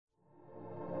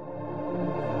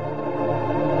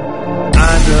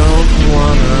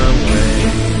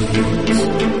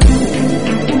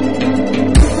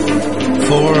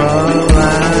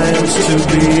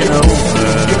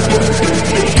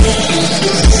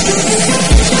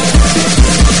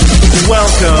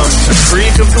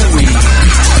Creek of the Week.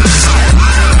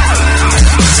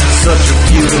 Such a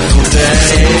beautiful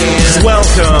day.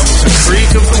 Welcome to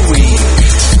Creek of the Week.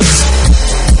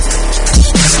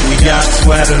 We got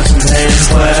sweaters and hand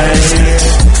play.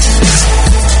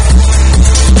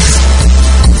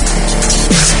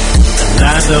 And I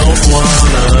don't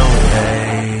wanna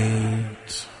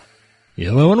wait.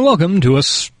 Hello and welcome to a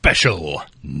special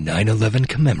 9/11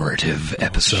 commemorative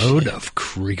episode of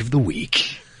Creek of the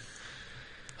Week.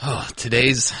 Oh,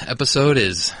 today's episode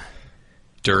is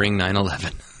during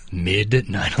 9/11. Mid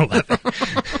 9/11.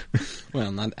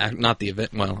 Well, not the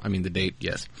event. Well, I mean the date,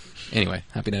 yes. Anyway,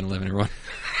 happy 9/11, everyone.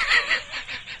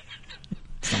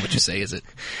 It's not what you say, is it?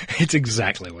 It's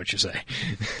exactly what you say.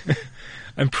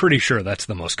 I'm pretty sure that's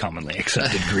the most commonly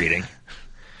accepted greeting.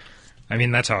 I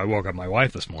mean, that's how I woke up my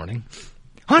wife this morning.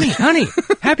 Honey,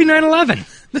 happy 9/11.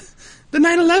 The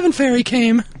 9/11 fairy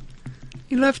came.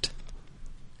 He left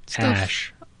stuff.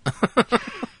 Ash.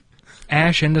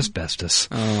 Ash and asbestos.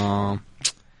 Oh,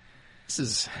 this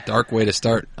is a dark way to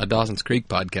start a Dawson's Creek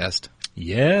podcast.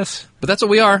 Yes. But that's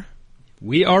what we are.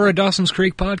 We are a Dawson's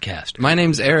Creek podcast. My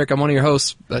name's Eric. I'm one of your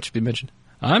hosts. That should be mentioned.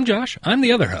 I'm Josh. I'm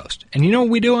the other host. And you know what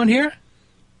we do on here?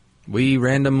 We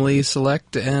randomly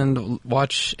select and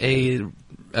watch a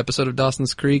episode of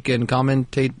Dawson's Creek and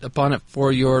commentate upon it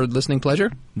for your listening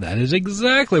pleasure. That is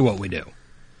exactly what we do.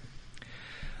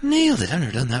 Nailed it. I've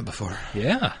never done that before.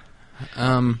 Yeah.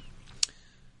 I'm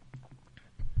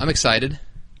excited.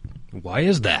 Why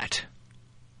is that?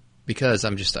 Because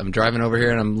I'm driving over here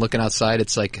and I'm looking outside.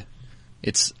 It's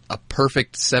a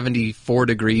perfect 74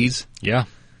 degrees. Yeah.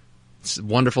 It's a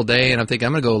wonderful day, and I'm thinking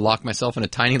I'm going to go lock myself in a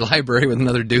tiny library with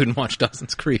another dude and watch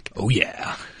Dawson's Creek. Oh,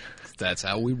 yeah. That's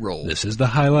how we roll. This is the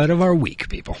highlight of our week,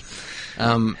 people.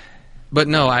 But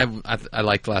no, I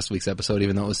liked last week's episode,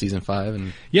 even though it was season 5.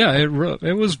 And Yeah, it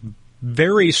was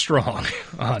very strong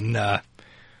on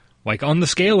on the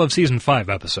scale of season 5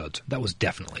 episodes. That was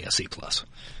definitely a C+.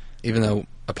 even though,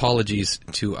 apologies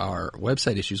to our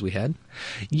website issues we had.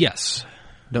 Yes.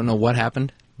 Don't know what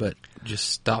happened, but just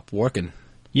stopped working.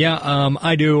 Yeah,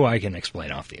 I do. I can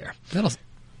explain off the air.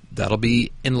 That'll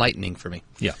be enlightening for me.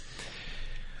 Yeah.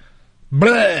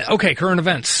 Blah. Okay, current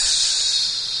events.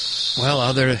 Well,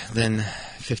 other than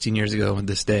 15 years ago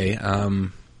this day,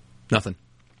 nothing.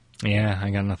 Yeah, I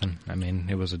got nothing. I mean,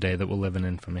 it was a day that will live in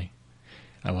infamy.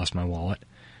 I lost my wallet.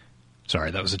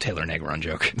 Sorry, that was a Taylor Negron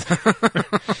joke.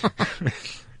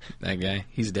 That guy,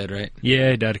 he's dead, right?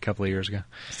 Yeah, he died a couple of years ago.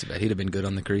 That's too bad. He'd have been good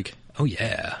on the creek. Oh,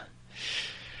 yeah.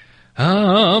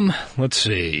 Let's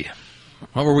see.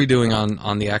 What were we doing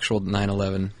on the actual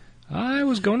 9/11? I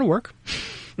was going to work.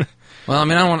 Well, I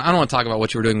mean, I don't want to talk about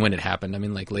what you were doing when it happened. I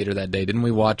mean, like later that day, didn't we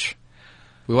watch?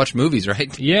 We watched movies,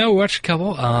 right? Yeah, we watched a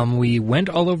couple. We went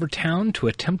all over town to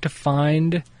attempt to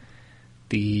find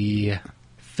the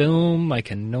film. I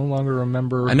can no longer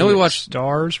remember. I know we watched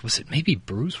stars. Was it maybe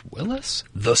Bruce Willis?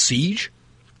 The Siege?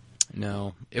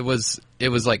 No, it was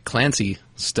like Clancy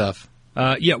stuff.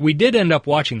 Yeah, we did end up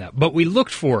watching that, but we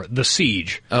looked for The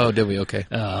Siege. Oh, did we? Okay.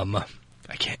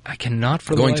 I cannot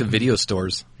for the Going life to video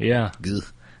stores. Yeah. Ugh.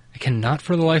 I cannot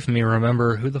for the life of me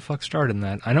remember who the fuck starred in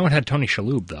that. I know it had Tony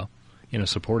Shalhoub, though, in a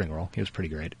supporting role. He was pretty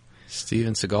great.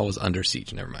 Steven Seagal was Under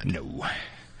Siege. Never mind. No.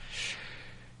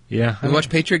 Yeah. We watched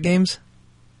Patriot Games?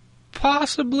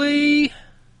 Possibly.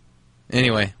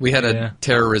 Anyway, we had a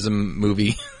terrorism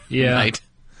movie night.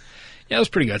 Yeah, it was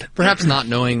pretty good. Perhaps not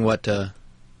knowing what the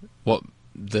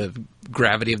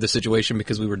gravity of the situation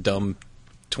because we were dumb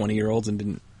 20-year-olds and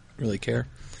didn't really care.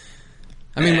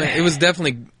 I mean, it was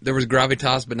definitely, there was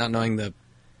gravitas, but not knowing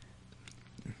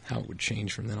how it would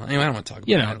change from then on. Anyway, I don't want to talk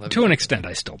about it. To an extent,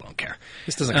 I still don't care.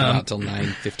 This doesn't come out until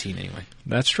 9:15 anyway.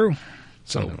 That's true.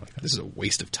 So this is a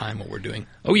waste of time what we're doing.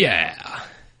 Oh, yeah.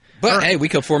 But, hey, we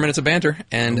killed 4 minutes of banter.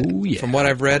 And from what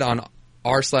I've read on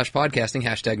r/podcasting,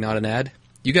 hashtag not an ad,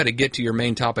 you got to get to your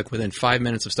main topic within 5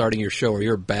 minutes of starting your show or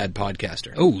you're a bad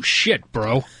podcaster. Oh, shit,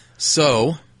 bro.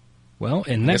 So, well,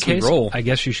 in that case, I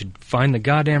guess you should find the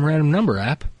goddamn random number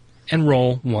app and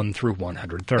roll 1 through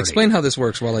 130. Explain how this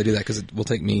works while I do that, because it will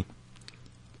take me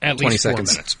at 20 least 4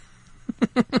 seconds.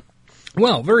 Minutes.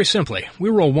 Well, very simply, we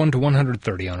roll 1 to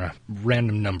 130 on a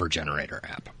random number generator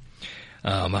app.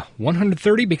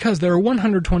 130 because there are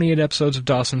 128 episodes of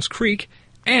Dawson's Creek,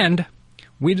 and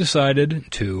we decided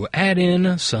to add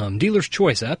in some dealer's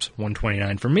choice apps,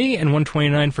 129 for me and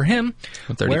 129 for him.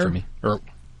 130 for me.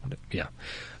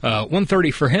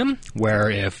 130 for him, where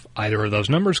if either of those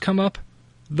numbers come up,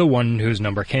 the one whose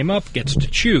number came up gets to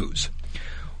choose.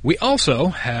 We also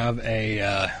have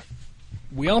a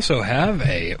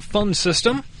fun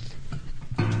system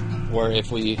where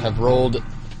if we have rolled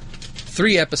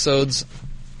 3 episodes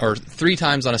or 3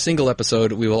 times on a single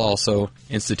episode, we will also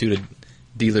institute a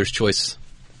dealer's choice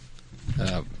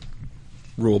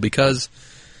rule, because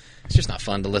it's just not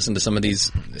fun to listen to some of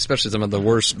these, especially some of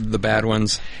the bad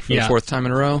ones for the 4th time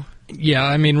in a row. Yeah,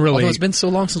 I mean, really... Although it's been so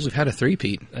long since we've had a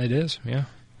 3-peat. It is, yeah.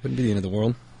 Wouldn't be the end of the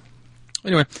world.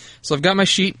 Anyway, so I've got my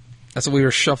sheet. That's what we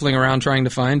were shuffling around trying to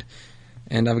find.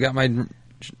 And I've got my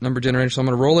number generator, so I'm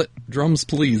going to roll it. Drums,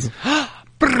 please. Wow.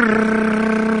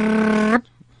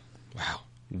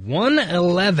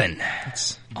 1/11.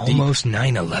 That's almost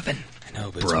 9/11. I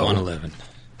know, but it's 1/11.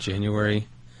 January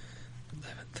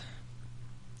 11th.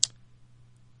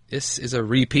 This is a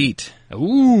repeat.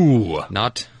 Ooh.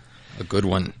 Not a good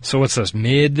one. So what's this,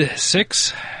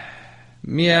 mid-6?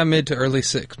 Yeah, mid to early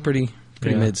 6. Pretty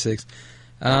mid-6.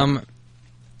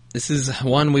 This is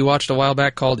one we watched a while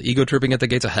back called Ego Tripping at the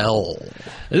Gates of Hell.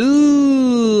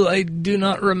 Ooh, I do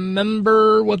not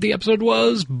remember what the episode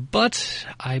was, but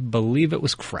I believe it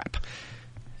was crap.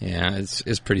 Yeah,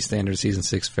 it's pretty standard season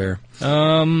 6 fare.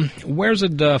 Where's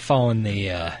it fall in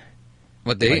the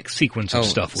what date? Like, sequence of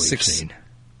stuff we've seen?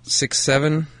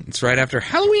 6/7. It's right after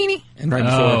Halloweeny and right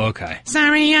before. Oh, okay.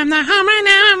 Sorry, I'm not home right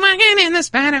now. I'm walking in the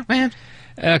spider web.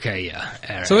 Okay, yeah.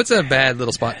 All right. So it's a bad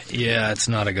little spot. Yeah, it's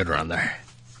not a good run there.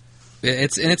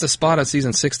 It's a spot on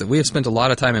season 6 that we have spent a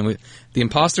lot of time in. The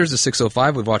Imposters is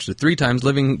 605. We've watched it 3 times.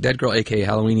 Living Dead Girl, a.k.a.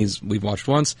 Halloweenies, we've watched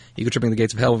once. Ego Tripping the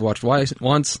Gates of Hell, we've watched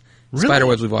once. Really?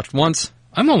 Spiderwebs, we've watched once.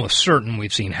 I'm almost certain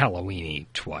we've seen Halloweeny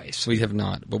twice. We have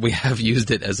not, but we have used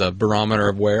it as a barometer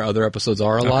of where other episodes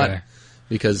are a lot,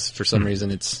 because for some reason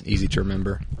it's easy to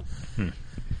remember.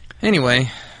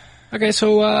 Anyway. Okay,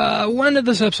 so when did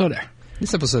this episode air?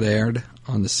 This episode aired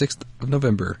on the 6th of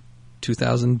November,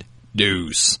 2000.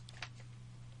 Deuce.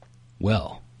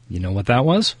 Well, you know what that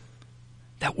was?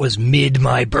 That was mid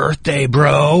my birthday,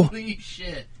 bro. Holy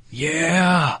shit.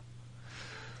 Yeah.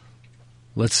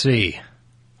 Let's see.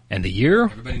 And the year?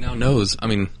 Everybody now knows. I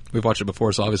mean, we've watched it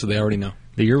before, so obviously they already know.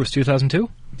 The year was 2002?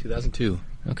 2002.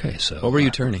 Okay, so... What were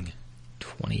you turning?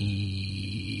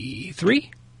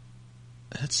 23?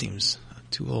 That seems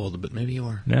too old, but maybe you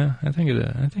are. No, I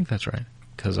think that's right.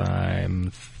 Because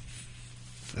I'm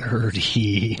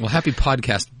 30. Well, happy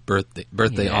podcast birthday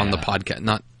on the podcast.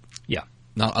 Not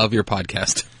of your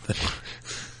podcast.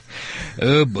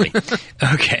 Oh, boy.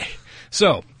 Okay.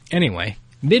 So, anyway,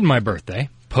 mid my birthday,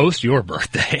 post your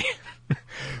birthday,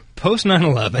 post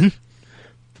 9/11,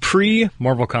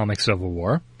 pre-Marvel Comics Civil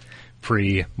War,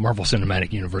 pre-Marvel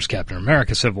Cinematic Universe Captain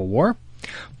America Civil War,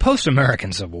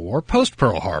 post-American Civil War,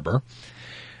 post-Pearl Harbor,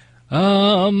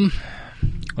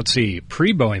 let's see,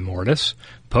 pre-Bowie Mortis,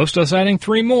 post us adding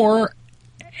 3 more,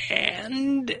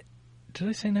 and... Did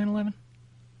I say 9/11?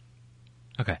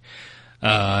 Okay.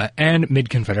 And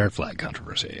mid-Confederate flag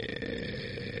controversy.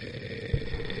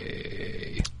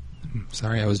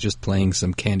 Sorry, I was just playing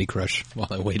some Candy Crush while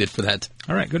I waited for that.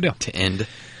 All right, good deal. To end.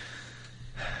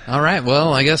 All right,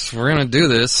 well, I guess we're going to do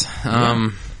this.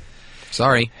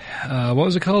 Sorry. What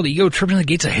was it called? Ego Tripping the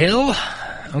Gates of Hell?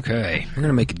 Okay. We're going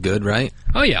to make it good, right?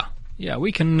 Oh, yeah. Yeah,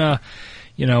 we can,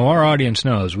 our audience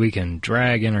knows we can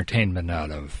drag entertainment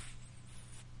out of...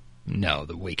 No,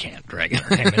 that we can't drag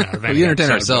entertainment out of any We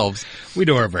entertain episode, ourselves. We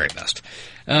do our very best.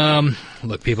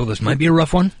 Look, people, this might be a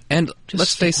rough one. And Just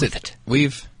let's face stick it,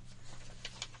 with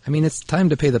it's time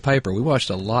to pay the piper. We watched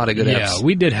a lot of good episodes. Yeah,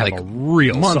 we did have like a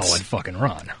real months. solid fucking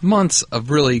run. Months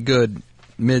of really good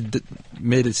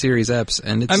mid-series eps,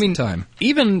 and it's time.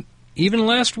 Even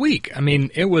last week,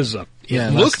 it was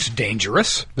looked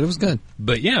dangerous. But it was good.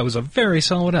 But yeah, it was a very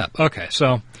solid ep. Okay,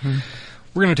 so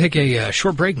we're going to take a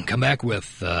short break and come back with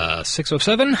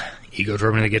 607, Ego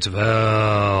Tripping the Gates of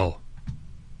Hell.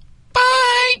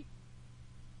 Bye!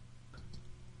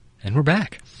 And we're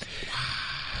back.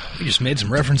 We just made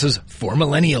some references for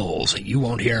millennials. You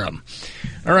won't hear them.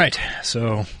 All right,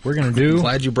 so we're going to do...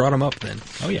 Glad you brought them up then.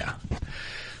 Oh, yeah.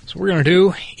 So we're going to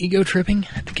do Ego Tripping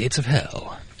at the Gates of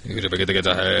Hell. Ego Tripping at the Gates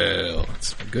of Hell.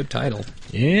 It's a good title.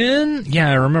 Yeah,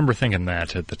 I remember thinking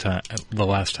that at the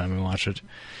last time we watched it.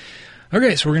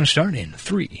 Okay, so we're going to start in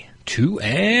 3, 2,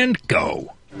 and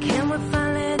go.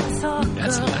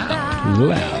 That's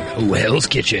loud. Oh, Hell's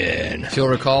Kitchen. If you'll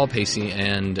recall, Pacey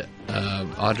and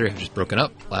Audrey have just broken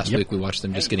up. Last week we watched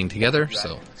them just getting together,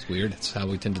 so it's weird. It's how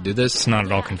we tend to do this. It's not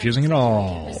at all confusing at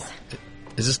all.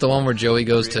 Is this the one where Joey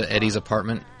goes to Eddie's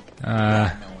apartment?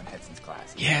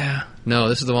 Yeah. No,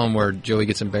 this is the one where Joey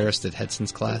gets embarrassed at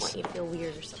Hedson's class. You feel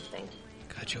weird or something.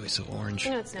 God, Joey's so orange.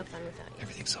 It's no fun without you.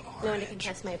 Everything's so orange. No one to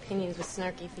contest my opinions with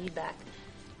snarky feedback.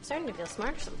 I'm starting to feel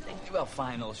smart or something. Well,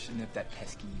 fine, I'll nip that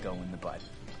pesky ego in the bud.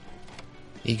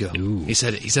 Ego. Ooh. He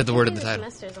said the word in the title.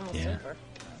 Semester's almost Yeah. over.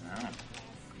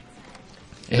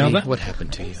 Now Eddie, that- what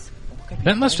happened to you?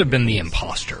 That must have been the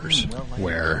imposters,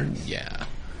 where Yeah.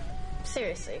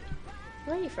 Seriously,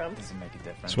 where are you from? Doesn't make a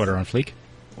difference. sweater on fleek.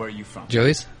 Where are you from?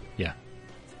 Joey's? Yeah,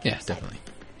 Yeah, definitely.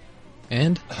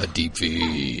 And a deep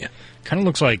V. kind of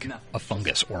looks like a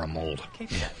fungus or a mold. Cape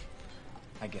Cod.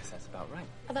 I guess that's about right.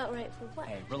 About right for what?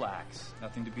 Hey, relax.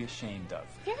 Nothing to be ashamed of.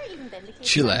 Have you ever even been to Cape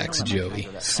Chillax, Cod? Joey.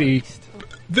 See,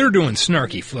 they're doing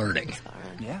snarky flirting.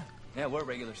 Yeah. Yeah, we're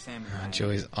regular salmon.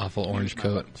 Joey's awful orange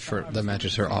coat that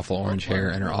matches her awful orange hair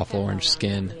and her awful orange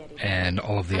skin. And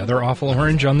all of the other awful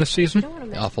orange on this season.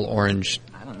 The awful orange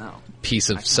I don't know. piece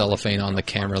of cellophane on the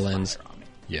camera lens.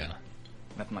 Yeah.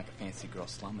 Nothing like a fancy girl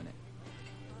slumming it.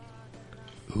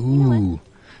 Ooh,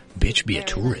 bitch, be a Very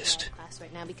tourist. much in class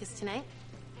right now because tonight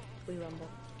we rumble.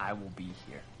 I will be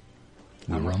here.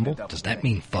 We I'm working rumble? a double Does that day.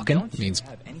 mean And fucking? don't you Means-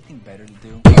 have anything better to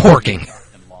do? Porking.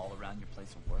 And loll around your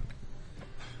place of work.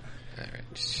 Alright,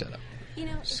 just shut up. You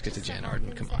know, Just it get to just so Jan Arden,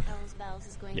 happens come on. that Elle's Bells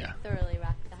is going Yeah. to thoroughly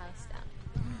rock the house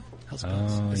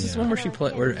down. Oh, Is this yeah. one where she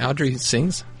where Audrey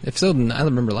sings? If so, then I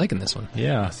remember liking this one.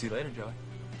 Yeah. See you later, Joey.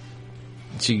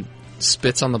 She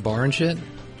spits on the bar and shit?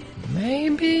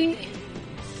 Maybe.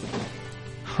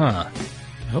 Huh.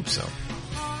 I hope so.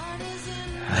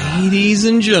 Ladies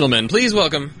and gentlemen, please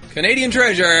welcome Canadian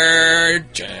treasure,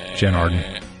 Jen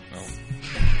Arden.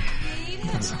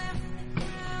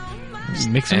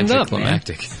 Mixing it up, man.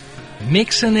 Anticlimactic.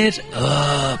 Mixing it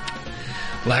up.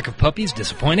 Lack of puppies,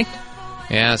 disappointing.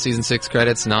 Yeah, season 6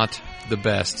 credits, not the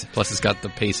best. Plus, it's got the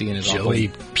Pacey in his Joey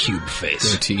awful pube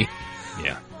face. goatee.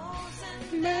 Yeah.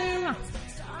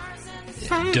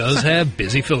 It does have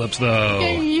Busy Phillips,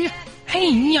 though.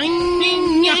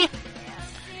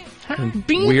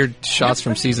 Weird shots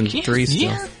from season 3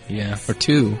 still. Yeah. Or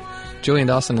 2. Joey and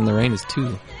Dawson in the Rain is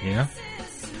 2. Yeah.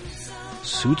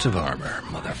 Suits of armor,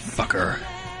 motherfucker.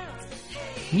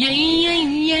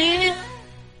 Yeah.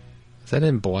 Is that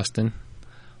in Boston?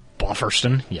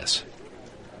 Bofferston, yes.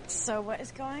 So what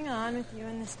is going on with you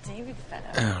and this David fellow?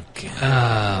 Oh, God.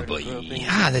 Ah, boy.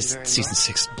 This season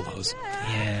 6 blows.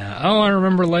 Yeah. Oh, I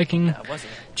remember liking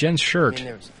Jen's shirt.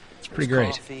 It's pretty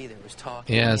great. There was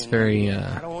talking, Yeah, it's very,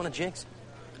 I don't want to jinx.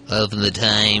 Of the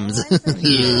times.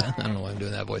 I don't know why I'm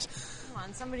doing that voice. Come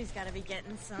on, somebody's got to be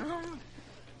getting some.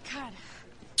 God,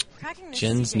 cracking this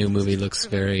Jen's secret new is movie just looks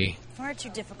proving very far too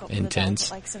difficult intense. for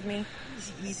the likes of me.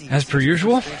 Easy. As per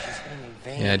usual?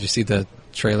 Yeah, did you see the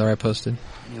trailer I posted?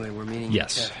 Anyway, we're meeting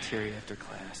Yes. in the cafeteria after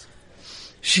class.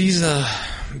 She's,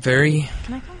 very...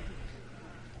 Can I come?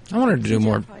 I want her to do I'll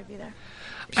more probably be there.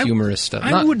 humorous stuff.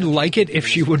 I Not- would like it if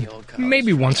she would,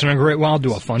 maybe once in a great while,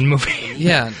 do a fun movie.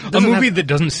 Yeah. A doesn't movie have- that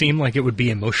doesn't seem like it would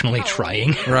be emotionally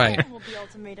trying. Right. Hold the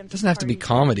ultimatum Doesn't have to be parties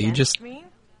comedy, against just- me.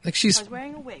 Like, I was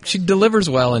wearing a wig. she delivers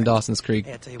well in Dawson's Creek.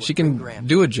 Yeah, I tell you what, She can Graham.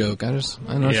 do a joke. I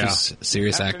don't know if Yeah. she's a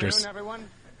serious actress. Afternoon, everyone.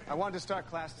 I wanted to start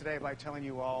class today by telling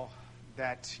you all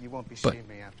that you won't be But- seeing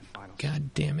me after finals.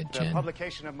 God damn it, The Jen.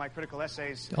 publication of my critical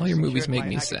essays All your movies secured make my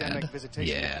me academic sad.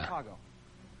 visitation to Yeah. Chicago.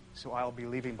 So I'll be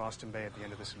leaving Boston Bay at the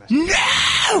end of the semester.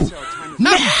 No! So time is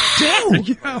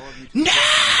No! for all of you to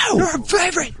No! You're a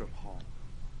favorite! Group Hall.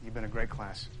 You've been a great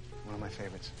class. One of my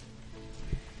favorites.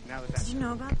 Now that that's Did you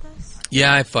know about this?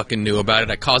 Yeah, I fucking knew about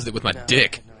it. I caused it with my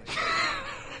dick.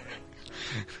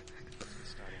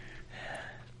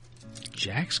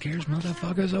 Jack scares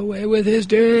motherfuckers away with his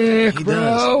dick, He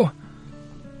bro.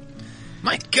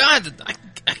 My God.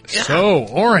 So,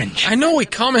 orange. I know we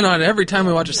comment on it every time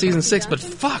we watch a season 6, but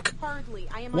fuck. Hardly.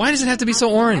 I am Why does it have to be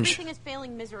so orange? Everything is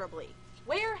failing miserably.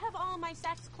 Where have all my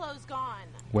sex clothes gone?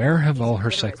 Where have all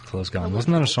her sex clothes gone?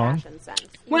 Wasn't that a song?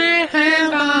 Where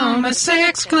have all my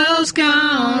sex clothes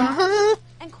gone?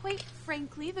 And quite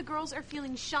frankly, the girls are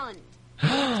feeling shunned.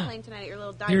 Playing tonight at your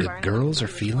little dive The bar, and girls I'm are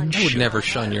feeling feeling I would shunned. never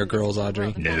shun your girls,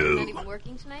 Audrey. I'm No. not even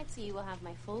working tonight, so you will have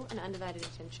my full and undivided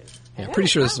attention. Yeah, I'm pretty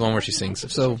sure this is the one where she sings.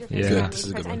 If so, Yeah. good. This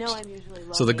is a good I one. know I'm usually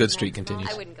So the low good streak maintenance.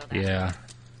 continues. I wouldn't go back. Yeah.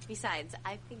 Besides,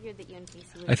 I figured that you and Casey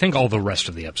would I think all the rest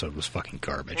of the episode was fucking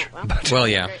garbage. But Well,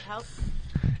 yeah. Great help.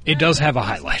 it does have a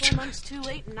Several highlight. months too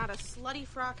late, and not a slutty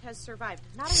frock has survived.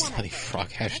 Not a one. I Slutty think. frock.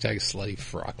 Hashtag slutty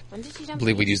frock. When did she I jump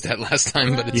believe we used that last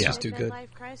time, but it's Yeah. just too good.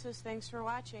 Life crisis. Thanks for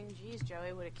watching. Jeez,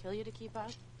 Joey, would it kill you to keep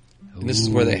up? And this is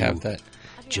where they have that.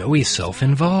 Joey's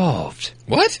self-involved.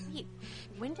 What? Wait,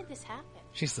 when did this happen?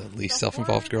 She's the least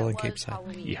self-involved girl in Cape Side.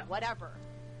 Yeah. Whatever.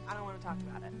 I don't want to talk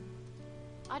about it.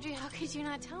 Audrey, how could you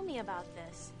not tell me about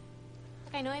this?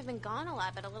 Look, I know I've been gone a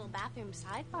lot, but a little bathroom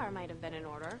sidebar might have been in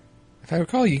order. If I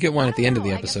recall, you get one at the end of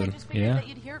the I guess I episode. just figured Yeah. that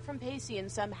you'd hear it from Pacey in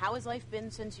some "How has life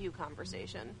been since you"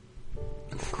 conversation.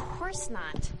 Of course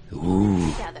not.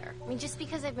 Ooh. Together. I mean, just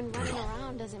because I've been running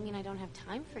around doesn't mean I don't have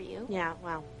time for you. Yeah,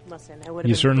 well, listen, I would have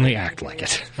You been certainly brave act to like do it.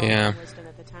 that for Yeah. wisdom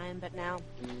at the time, but now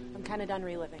I'm kind of done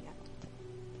reliving it.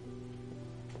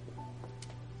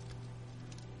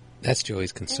 That's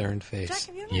Joey's concerned Jack, face.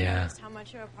 have you ever Yeah. noticed how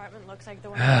much your apartment looks like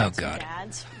the one Oh, of God.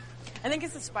 Dad's? I think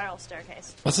it's the spiral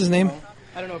staircase. What's his name?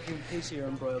 I don't know if you and Casey are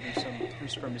embroiled in some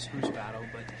Bruce from his Spruce battle,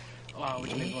 but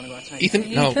would you maybe want to go out tonight? Ethan?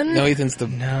 Ethan? No, Ethan's the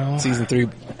No. season 3.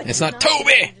 It's not I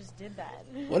Toby! just did that.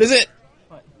 What is it?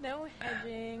 No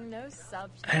hedging, no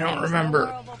substance. I don't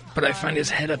remember, but I find his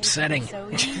head upsetting. So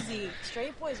easy.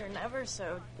 Straight boys are never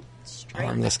so straight.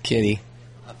 Harmless kitty.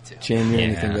 Jim, you're Yeah.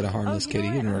 anything but a harmless kitty.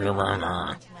 Yeah,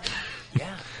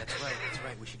 that's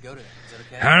right. We should go to that. Is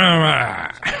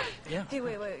that okay? Hey,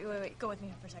 wait. Go with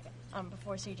me for a second.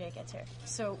 Before CJ gets here.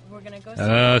 So we're gonna go.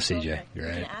 CJ, you're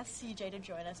We right. can ask CJ to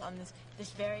join us on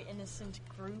this very innocent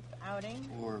group outing.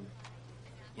 Or,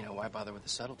 why bother with the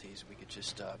subtleties? We could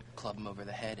just club him over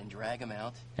the head and drag him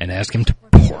out. And ask him to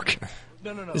pork.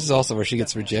 No. This is also where she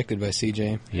gets rejected by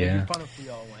CJ. Yeah. Fun if we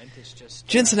all went. It's just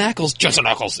Jensen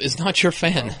Ackles is not your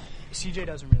fan. CJ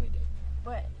doesn't really date.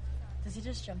 What? Does he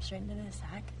just jump straight into the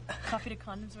sack? Coffee to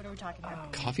condoms? What are we talking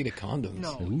about? Coffee to condoms.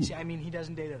 No, Ooh. see, I mean, he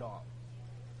doesn't date at all.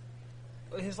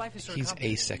 His life is sort of He's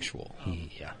complicated. asexual.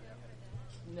 Yeah.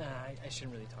 Nah, I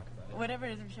shouldn't really talk about it. Whatever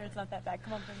it is, I'm sure it's not that bad.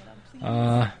 Come on, bring it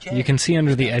on, please. You can see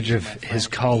under the edge of his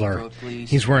collar,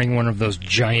 he's wearing one of those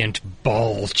giant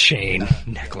ball chain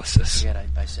necklaces. Forget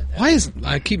I said that. Why is...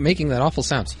 I keep making that awful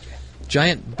sound.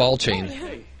 Giant ball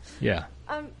chain. Yeah.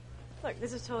 Look,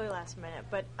 this is totally last minute,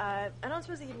 but I don't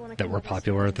suppose that you'd want to That come were with us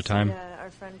popular at the and time? see,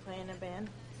 our friend playing a band.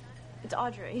 It's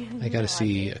Audrey. I gotta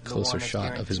see a closer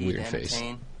shot of his weird face.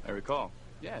 I recall.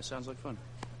 Yeah, it sounds like fun.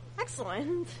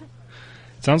 Excellent.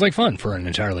 Sounds like fun for an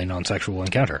entirely non-sexual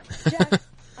encounter. Jack,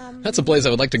 That's a place I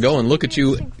would like to go and look at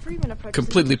you interesting Freeman approach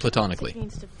completely to the platonically.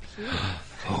 needs to pee.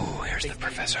 Oh, here's the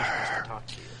professor.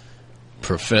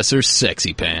 Professor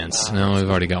Sexy Pants. No, we've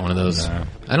already got one of those. No.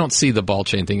 I don't see the ball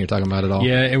chain thing you're talking about at all.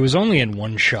 Yeah, it was only in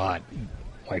one shot,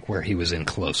 like where he was in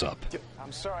close-up.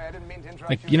 I'm sorry, I didn't mean to interrupt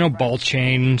Like, you know ball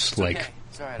chains, like,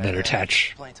 Sorry, that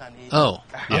attach... Plenty of time to eat. Oh.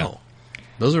 Yeah. Oh.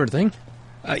 Those are a thing?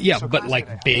 Yeah, but,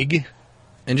 like, big.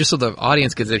 And just so the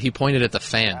audience gets it, he pointed at the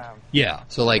fan. Yeah.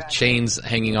 So, like, chains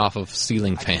hanging off of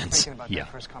ceiling I was fans. thinking about Yeah.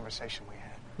 that first conversation we had.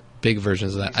 Big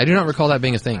versions of that. I do not recall that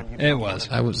being a thing. It was.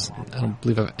 I don't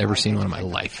believe I've ever seen one in my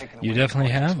life. You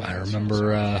definitely have. I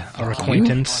remember our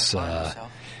acquaintance,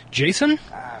 Jason,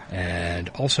 and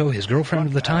also his girlfriend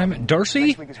of the time,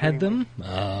 Darcy, had them.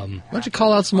 Why don't you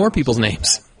call out some more people's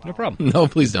names? No problem. No,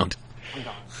 please don't. I'm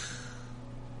gone.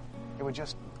 It would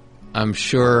just I'm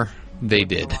sure they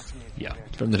did. mean a lot to me if you Yeah.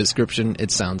 did. From the description,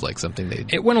 it sounds like something they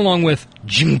did. It went along with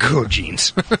Jinko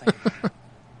jeans.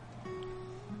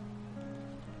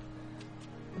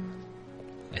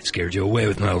 I scared you away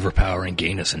with my overpowering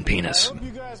gayness and penis.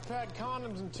 You guys packed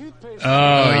condoms and toothpaste. Oh,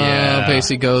 Oh, yeah.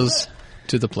 Pacey goes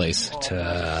to the place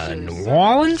To New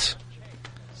Orleans?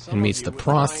 and meets the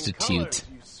prostitute.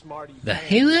 The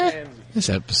Hela? This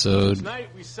episode. Tonight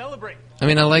we celebrate. I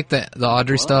mean, I like the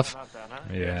Audrey stuff,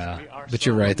 Yeah. but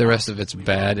you're right. The rest of it's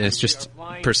bad. And it just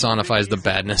personifies the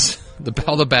badness.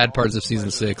 All the bad parts of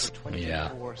Season 6. Yeah.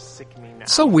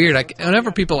 It's so weird.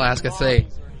 Whenever people ask, I say,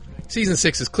 Season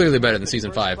 6 is clearly better than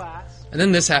Season 5. And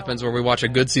then this happens where we watch a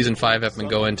good Season 5 up and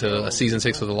go into a Season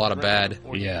 6 with a lot of bad.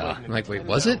 Yeah. I'm like, wait,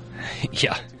 was it?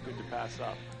 Yeah.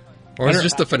 Or is it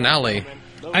just the finale?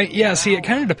 Yeah, see, it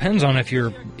kind of depends on if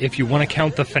you want to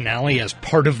count the finale as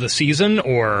part of the season,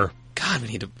 or... God, we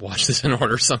need to watch this in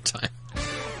order sometime.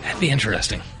 That'd be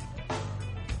interesting.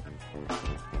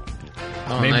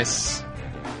 Oh, Maybe. nice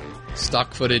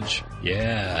stock footage.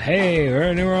 Yeah. Hey, we're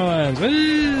in New Orleans.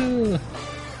 Woo!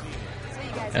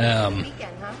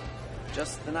 Weekend, huh?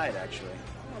 Just the night, actually.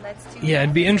 Well, that's too Yeah,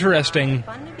 it'd be interesting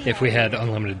Fun to be if we had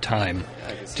unlimited time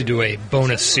to do a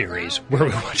bonus series where we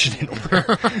watch it in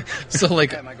order. So,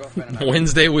 like,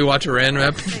 Wednesday we watch a random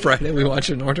ep, Friday we watch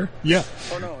it in order? Yeah.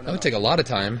 That would take a lot of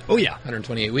time. Oh, yeah.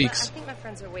 128 I weeks. think my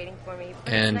friends are waiting for me.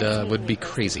 And would be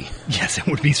crazy. Yes, it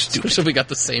would be stupid. Especially if we got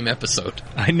the same episode.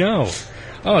 I know.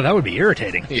 Oh, that would be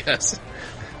irritating. Yes.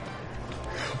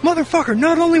 Motherfucker,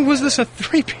 not only was this a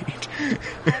three-peat. Why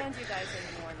don't you guys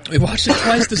in the morning? We watched it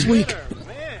twice this week.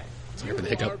 Sorry for the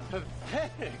hiccup.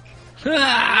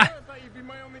 Ah! I thought you'd be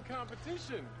my only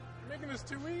competition. You're making this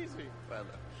too easy.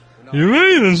 You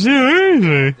made this too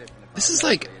easy. This is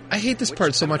like, I hate this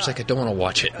part so much, like I don't want to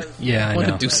watch it. Yeah, I I want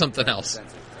know. to do something else.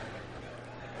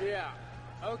 Yeah.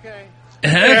 Okay.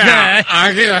 Okay.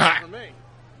 For me.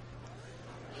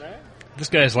 Right? This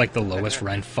guy's like the lowest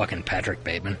rent fucking Patrick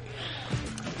Bateman.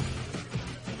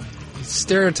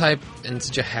 stereotype in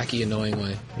such a hacky, annoying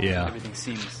way. Yeah. Everything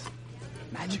seems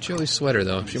magical. Joey's sweater,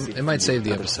 though. It might save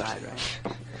the episode.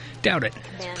 Doubt it.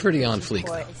 Pretty on fleek,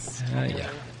 though. Yeah.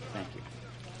 Thank you.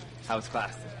 How was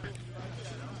class?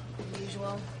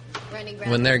 Usual.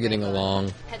 When they're getting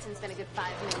along, Hudson spent a good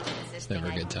 5 minutes with this never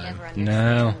thing a good I'd time. never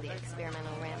No. understood the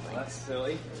experimental ramblings. That's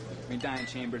silly. I mean, Diane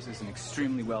Chambers is an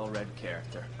extremely well-read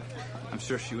character. I'm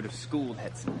sure she would have schooled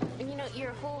Hetson. And you know,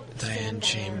 your whole Diane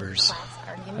Chambers. class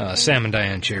argument Sam and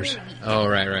Diane, cheers. Oh,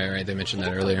 right. They mentioned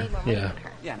that earlier. Yeah.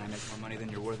 Yeah, and I make more money than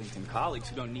your Worthington colleagues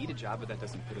who don't need a job, but that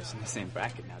doesn't put us in the same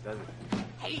bracket now, does it?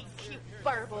 Hey, cute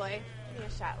bar boy. Give me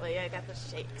a shot, will you? I got the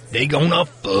shakes. They gonna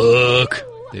fuck.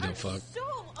 They don't fuck.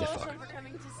 They fuck. For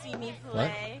coming to see me What?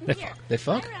 play. They Here, fuck. They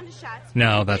fuck? another round of shots.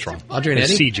 No, that's wrong. Audrey and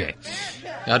It's Eddie? CJ.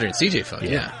 Audrey and CJ fuck,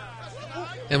 yeah.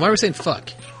 And why are we saying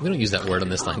fuck? We don't use that word on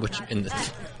this language. We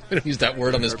don't use that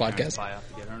word on this podcast. Buy off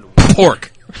to get her into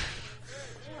Pork.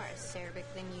 More acerbic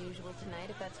than usual tonight,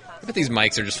 if that's possible. I bet these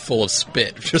mics are just full of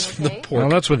spit, just from the Well, pork.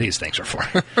 that's what these things are for. I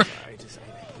hate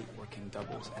working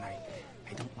doubles, and I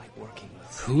don't like working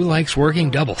with... Who likes working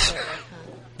doubles?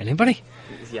 Anybody?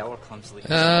 Yeah, or clumsily.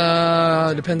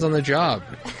 Depends on the job.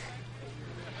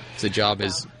 If the job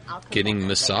is getting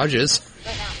massages.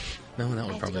 No, that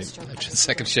would probably,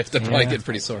 second shift, that'd probably get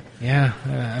pretty sore. Yeah,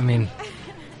 I mean,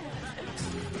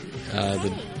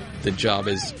 The job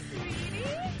is...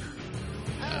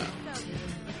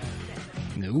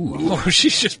 ooh, Oh,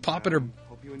 she's just popping her...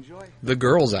 the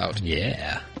girls out.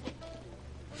 yeah.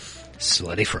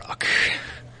 Slutty frock.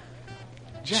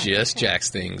 Just Jack's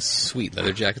things. Sweet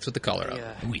leather jackets with the collar up.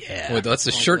 Oh, yeah. Wait, that's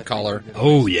the shirt collar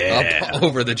Oh, yeah. up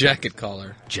over the jacket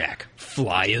collar. Jack,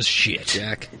 fly as shit.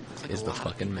 Jack is the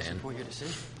fucking man. Before your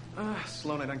decision.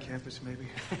 Slow night on campus, maybe.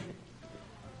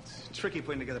 It's tricky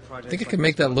putting together projects. Think I like could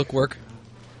make this. that look work?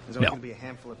 There's always No. going to be a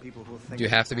handful of people who will think. Do you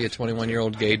have to be a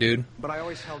 21-year-old gay dude But I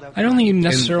always held out. I don't think you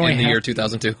necessarily in the year have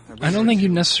 2002? I don't think you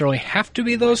necessarily have to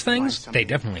be those things. They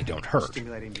definitely don't hurt.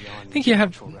 I think you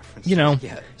have, you know,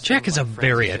 Jack is a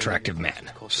very attractive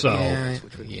man. So,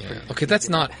 Yeah. Okay, that's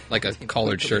not like a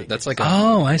collared shirt. That's like a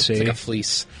oh, I see. it's like a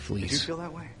fleece. Do you Fleece. feel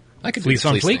that way? I could Fleece do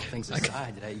the on fleek? thing. Things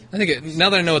aside, did I... I think now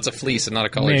that I know it's a fleece and not a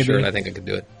collared Maybe. shirt, I think I could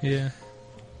do it. Yeah.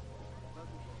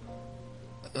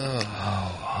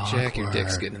 Jack, your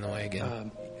dick's getting in the way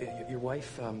again. Your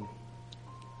wife,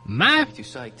 My too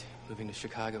psyched, moving to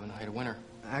Chicago in the height of winter.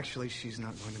 Actually, she's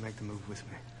not going to make the move with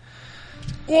me.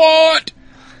 What?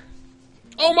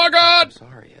 Oh my God!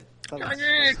 Sorry,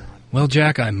 Ed. Well,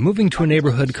 Jack, I'm moving to a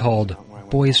neighborhood called Where I went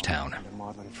Boys Town. under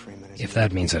Maudlin Freeman is If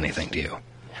that means anything to you.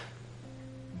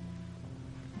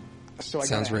 So I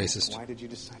Sounds gotta ask, racist. Why did you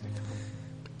decide to come?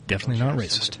 Definitely Don't not you have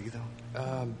racist. somewhere to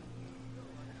be, though?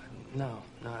 No,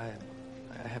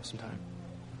 I have some time.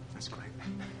 That's great.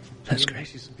 That's You great.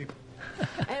 see some people.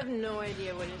 I have no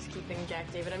idea what is keeping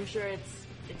Jack David. I'm sure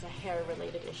it's a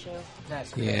hair-related issue.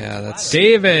 Yeah, that's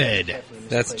David!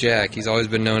 Jack. He's always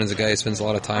been known as a guy who spends a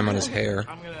lot of time on his hair.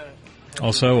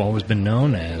 Also, always been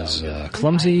known as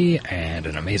clumsy and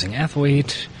an amazing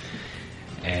athlete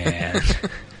and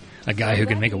a guy who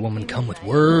can make a woman come with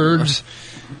words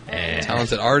and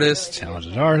Talented artist,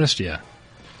 talented artist, yeah.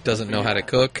 doesn't know how to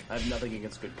cook. I have nothing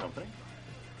against good company.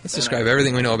 Let's describe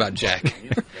everything we know about Jack.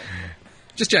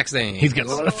 Just Jack's thing. He's got a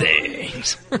lot of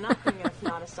things. Nothing if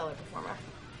not a stellar performer.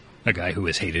 A guy who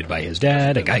is hated by his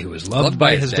dad, a guy who is loved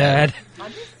by his dad,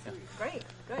 Great,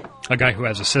 good. a guy who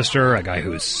has a sister, a guy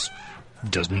who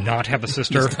does not have a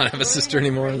sister. Does not have a sister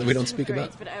anymore that we don't speak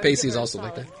about. Pacey is also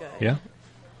like that. Yeah,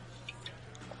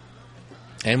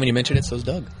 And when you mention it, so's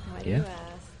Doug. yeah.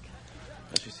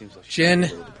 She seems like Jen,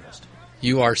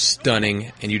 you are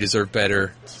stunning, and you deserve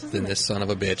better than this son of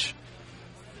a bitch.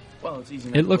 well, it's easy.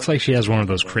 It looks like she has one of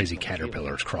those crazy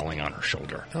caterpillars crawling on her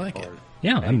shoulder. I like it.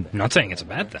 Yeah, I'm not saying it's a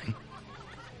bad thing.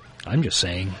 I'm just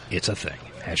saying it's a thing.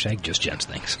 Hashtag just Jen's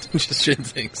things. Just Jen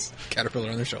thinks. Caterpillar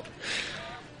on their shoulder.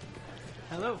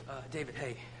 Hello, David.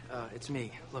 Hey, it's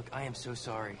me. Look, I am so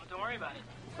sorry. Don't worry about it.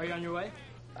 Are you on your way?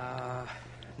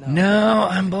 No,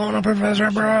 I'm blowing up Professor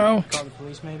Bro. Call the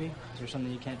police, maybe? Is there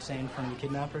something you can't say in front of the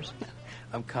kidnappers?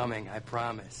 I'm coming. I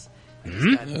promise.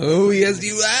 Oh, yes,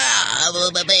 you are.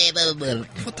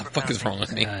 What the fuck is wrong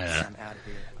with me? I'm out of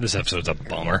here. This episode's a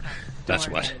bummer. That's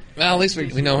what. Well, at least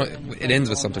we know it ends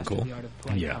with something cool. The art of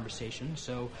polite Yeah. Conversation.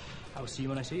 So I will see you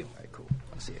when I see you. All right, Cool.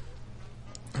 I'll see you.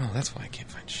 Oh, that's why I can't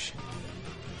find shit.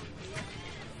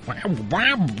 Wow,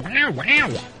 wow, wow, wow.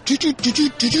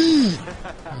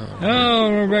 Oh,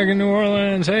 we're back in New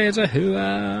Orleans. Hey, it's a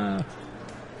hoo-ah.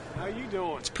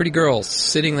 It's a pretty girl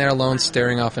sitting there alone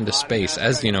staring off into space,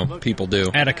 as, you know, people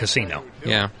do. At a casino.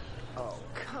 Yeah.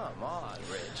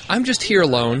 I'm just here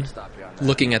alone.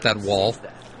 looking at that wall.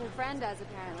 Your friend does,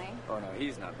 apparently. Oh no,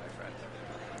 he's not my friend.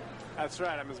 That's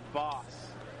right, I'm his boss.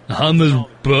 I'm his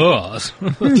boss.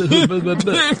 That's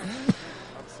a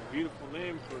beautiful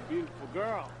name for a beautiful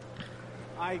girl.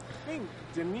 I think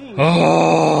Denise...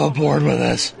 Oh, bored with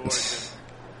this.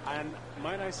 And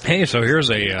might I say... Hey, so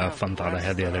here's a fun thought I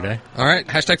had the other day. All right,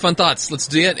 hashtag fun thoughts. Let's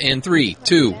do it in 3,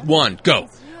 2, 1, go.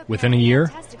 Within a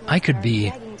year, I could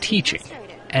be teaching.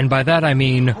 And by that I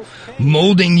mean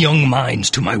molding young minds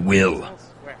to my will.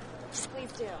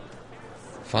 Please do.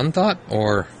 Fun thought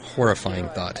or horrifying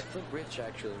thought? I think rich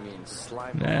actually means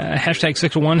slime. Hashtag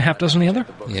 6 of one, half dozen the other.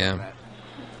 Yeah.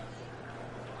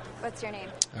 What's your name?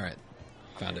 All right.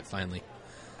 Found it finally.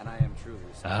 And I am truly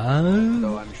sorry.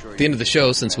 Though I'm sure At the end of the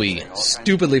show, since we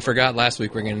stupidly forgot last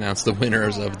week, we're going to announce the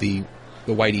winners of the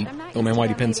Whitey, Oh Man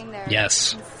Whitey pins.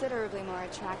 Yes. Considerably more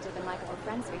attractive and likable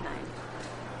friends behind.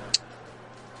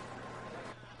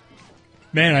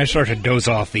 Man, I start to doze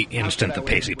off the instant the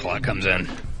Pacey plot comes in.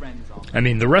 I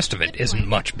mean, the rest of it isn't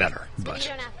much better, You but...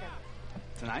 don't have to.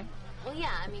 tonight. Well, yeah,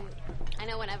 I mean, I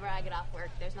know whenever I get off work,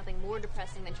 there's nothing more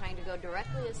depressing than trying to go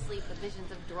directly to sleep with visions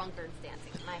of drunkards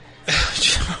dancing in my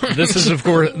head. This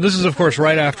is of course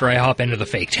right after I hop into the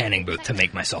fake tanning booth to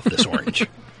make myself this orange.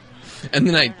 And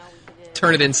then I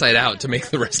turn it inside out to make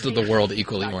the rest of the world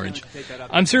equally orange.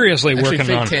 I'm seriously Actually, working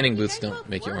fake on... tanning booths don't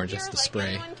make you orange, that's the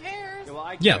spray.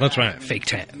 Yeah, that's what I meant, fake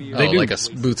tan. They Oh, do. like a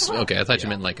booth. Okay, I thought you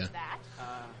meant like a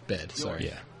bed. Sorry.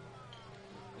 Yeah.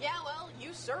 Yeah, well,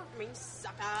 you served me,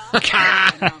 sucker.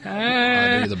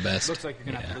 Audrey, you're the best. Looks like you're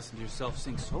gonna have to listen to yourself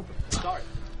sing sober. Start.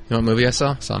 You know what movie I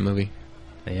saw? Saw a movie.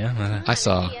 Yeah. I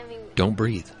saw Don't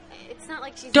Breathe. It's not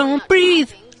like she's Don't not breathe.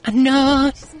 driving. I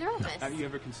know. She's nervous. Have you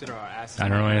ever considered our asses? I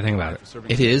don't know anything about it.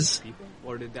 It is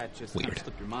Or did that just weird.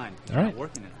 slip your mind? All right. Not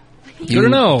working it. You Good to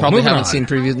know. Probably Moving haven't on. seen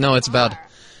previews. No, it's about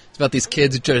these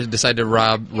kids who decide to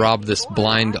rob this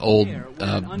blind old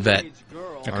vet,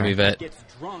 army vet,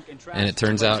 and it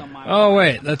turns out Oh,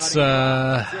 wait, that's,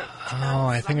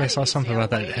 I think I saw something about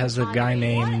that. It has a guy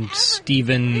named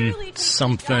Steven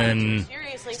something.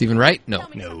 Stephen Wright. No,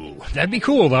 No. That'd be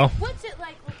cool, though. What's it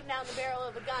like looking down the barrel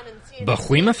of a gun and seeing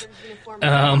Behemoth?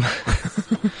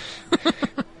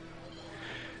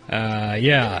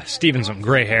 Yeah, Steven some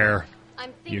gray hair.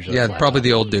 Usually yeah, flat. probably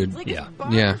the old dude. Yeah.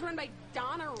 Yeah.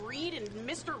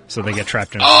 So they get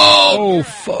trapped in... Oh!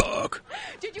 fuck.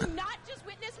 Did you not just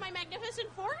witness my magnificent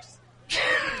force? Did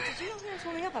you know we were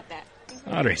totally up there?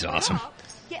 Audrey's awesome.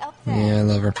 Get up Yeah, I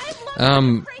love her.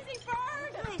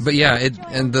 But yeah,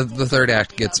 and the third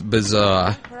act gets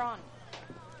bizarre.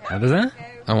 How was that?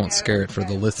 I won't scare it for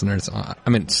the listeners. I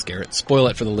mean, spoil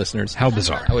it for the listeners. How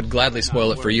bizarre. I would gladly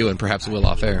spoil it for you, and perhaps will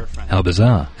off air. How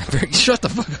bizarre. Shut the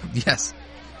fuck up. Yes.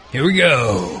 Here we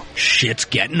go. Shit's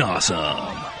getting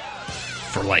awesome.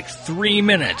 For like 3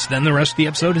 minutes, then the rest of the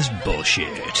episode is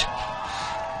bullshit.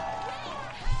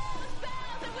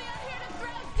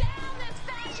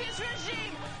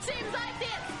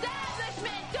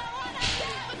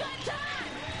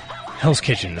 Hell's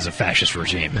Kitchen is a fascist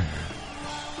regime.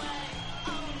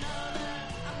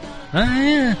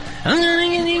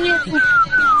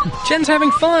 Jen's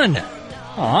having fun.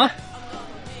 Aw.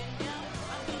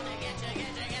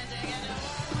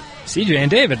 CJ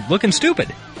and David looking stupid.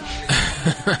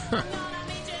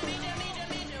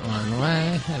 One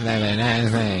way.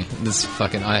 This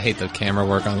fucking. I hate the camera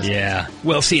work on this. Yeah.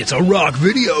 Well, see, it's a rock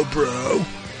video, bro.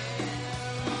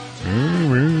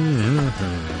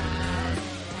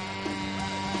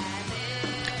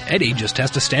 Eddie just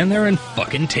has to stand there and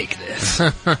fucking take this.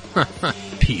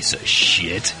 Piece of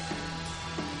shit.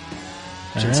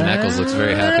 Jensen Ackles looks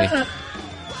very happy.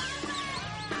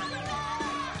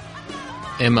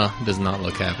 Emma does not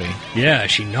look happy. Yeah,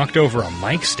 she knocked over a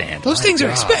mic stand. Those My things are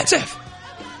God. expensive!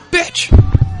 Bitch!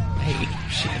 Hey,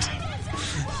 shit.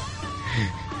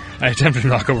 I attempted to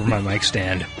knock over my mic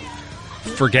stand,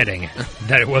 forgetting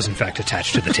that it was in fact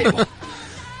attached to the table.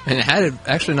 And had it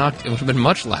actually knocked, it would have been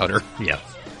much louder. Yeah.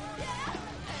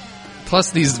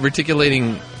 Plus these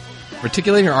articulating,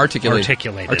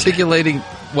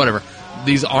 whatever.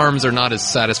 These arms are not as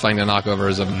satisfying to knock over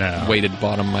as a weighted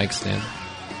bottom mic stand.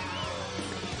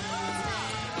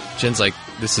 Jen's like,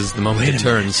 this is the moment Wait it a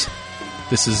turns.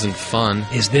 This isn't fun.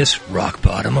 Is this rock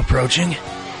bottom approaching?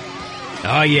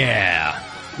 Oh yeah.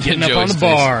 Getting up on Joey's the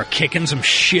bar, kicking some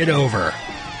shit over.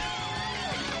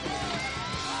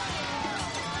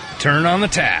 Turning on the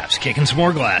taps, kicking some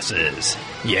more glasses.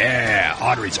 Yeah,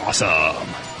 Audrey's awesome.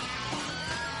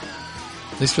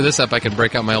 At least for this up, I can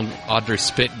break out my old Audrey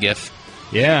spit gif.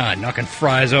 Yeah, knocking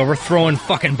fries over, throwing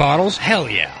fucking bottles. Hell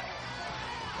yeah.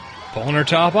 Pulling her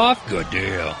top off? Good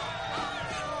deal.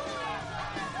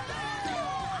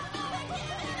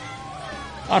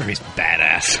 Audrey's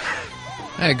badass.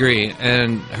 I agree.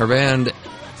 And her band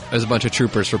is a bunch of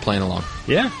troopers for playing along.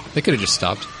 Yeah, They could have just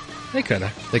stopped. they could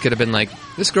have. They could have been like,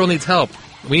 this girl needs help.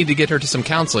 We need to get her to some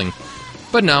counseling.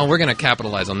 But no, we're going to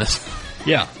capitalize on this.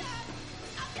 Yeah.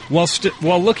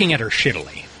 While looking at her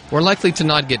shittily. We're likely to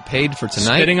not get paid for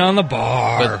tonight. Spitting on the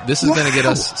bar. But this is going to get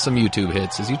us some YouTube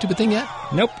hits. Is YouTube a thing yet?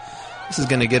 Nope. This is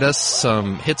going to get us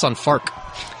some hits on FARC.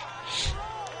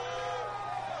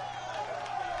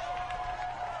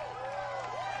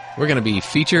 We're going to be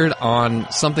featured on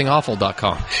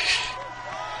somethingawful.com.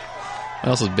 What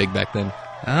else was big back then?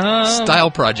 Style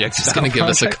Project is going to give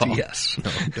us a call. Yes. No,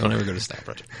 don't ever go to Style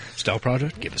Project. Style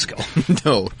Project, give us a call.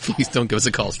 No, please don't give us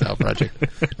a call, Style Project.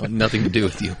 I want nothing to do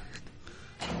with you.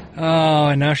 Oh,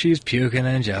 and now she's puking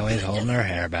and Joey's holding her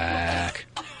hair back.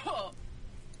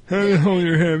 Hold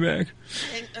your hair back.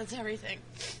 I think that's everything.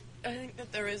 I think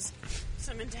that there is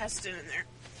some intestine in there.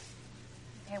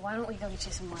 Okay, why don't we go get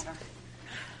you some water?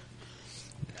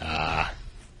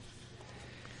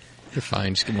 You're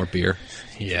fine. Just get more beer.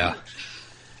 Yeah.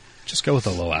 Just go with the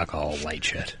low alcohol light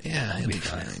shit. Yeah, you'll be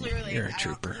fine. You're a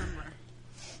trooper.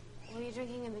 Were you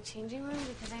drinking in the changing room?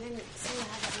 Because I didn't see you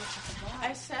have that much at the bar.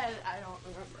 I said I don't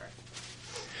remember.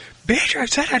 Bitch, I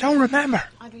said I don't remember.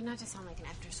 Audrey, not to sound like an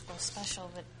after-school special,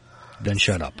 but Then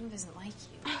shut up. Sam doesn't like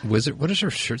you. Wizard? What does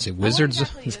her shirt say? Wizards?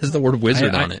 It says the word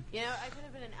wizard on it. You know, I could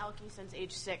have been an Elkie since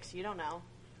age 6. You don't know.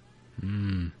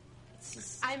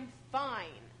 I'm fine.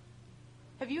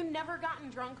 Have you never gotten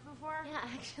drunk before? Yeah,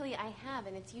 actually, I have,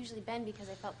 and it's usually been because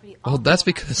I felt pretty Well, awful. that's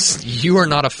because you are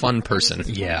not a fun person.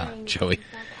 Yeah. Joey.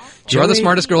 You are the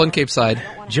smartest girl in Cape Side.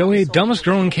 Joey, dumbest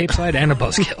girl in Cape Side and a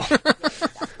buzzkill.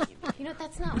 You know,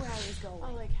 that's not where I was going.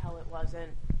 Oh, like hell it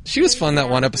wasn't. She was fun that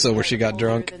one episode where she got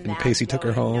drunk and Pacey took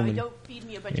her home. And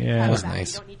Yeah. that was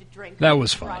nice. That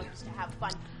was fun.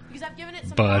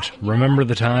 But remember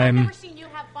the time...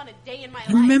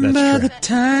 Remember the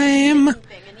time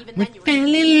we fell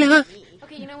in love.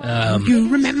 Okay, you know what? You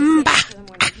remember.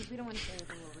 We don't want to say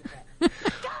anything we'll regret.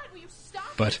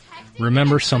 But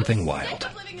remember something wild.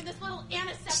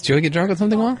 Does Joey get drunk with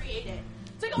something wild?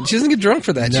 She doesn't get drunk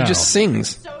for that. No. She just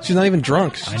sings. She's not even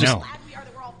drunk. She's I just- know.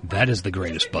 That is the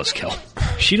greatest buzzkill.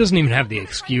 She doesn't even have the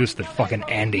excuse that fucking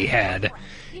Andy had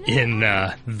in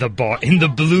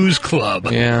the Blues Club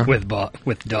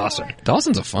with Dawson.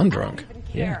 Dawson's a fun drunk.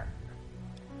 Yeah.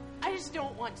 I just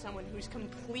don't want someone who's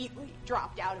completely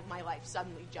dropped out of my life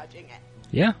suddenly judging it.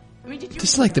 Yeah. I mean, did you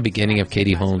This is like the beginning of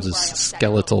Katie Holmes'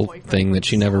 skeletal thing that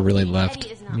she never really left.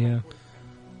 Yeah.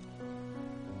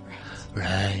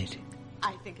 Right.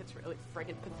 I think it's really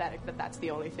friggin' pathetic that that's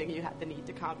the only thing you had the need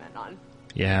to comment on.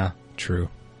 Yeah. True.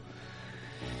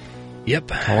 Yep.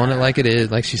 Calling it like it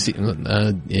is, like she's keeping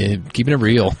it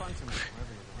real.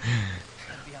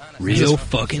 Real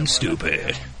fucking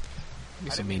stupid. Be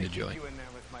so mean to Joey.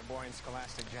 My boy's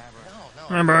scholastic jabber.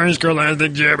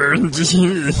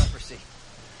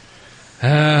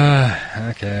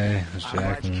 Okay. It's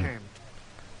Jack.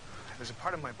 There's a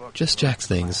part of my book. Just Jack's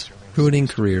things. Ruining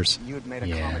careers. You had made a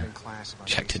Yeah. comment in class about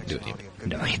Jack didn't do anything.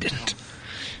 No, he didn't.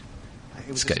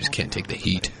 This guy just can't take the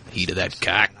heat. Heat of that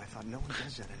cock. I thought no one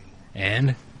does that anymore.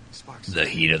 And Sparks. the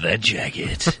heat of that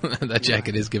jacket. That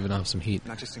jacket is giving off some heat.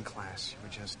 Not just in class.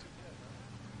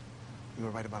 You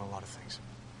were right about a lot of things.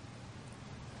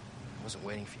 I wasn't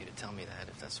waiting for you to tell me that,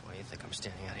 if that's why you think I'm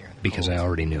standing out here in the Because I cold.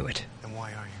 already knew it. And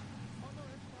why are you?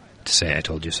 To say I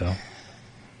told you so.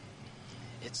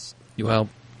 It's Well,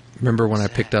 remember when I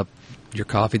picked up your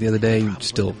coffee the other day? You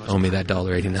still owe me that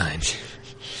 $1.89.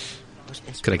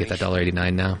 Could I get that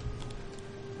 $1.89 now?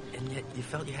 And yet you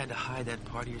felt you had to hide that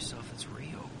part of yourself that's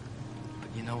real. But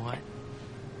you know what?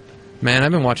 Man,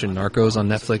 I've been watching Narcos on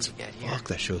Netflix. Fuck,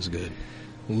 that show's good.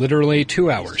 Literally 2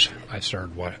 hours.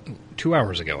 2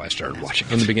 hours ago I started watching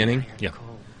it. In the beginning? Yeah.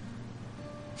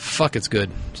 Fuck, it's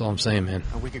good. That's all I'm saying, man.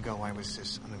 A week ago, I was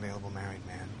this unavailable married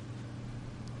man.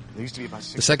 There used to be about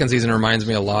 6 The second season reminds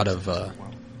me a lot of,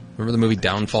 remember the movie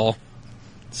Downfall?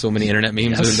 So many internet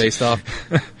memes have Yes. been based off.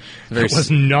 Very That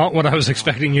was not what I was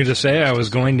expecting you to say. I was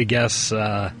going to guess,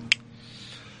 was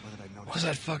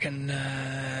that fucking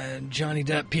Johnny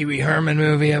Depp Pee Wee Herman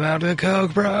movie about the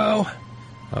Coke, bro?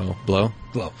 Oh, Blow?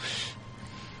 Blow.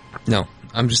 No,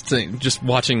 I'm just saying, just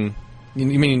watching. You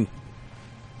mean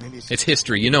it's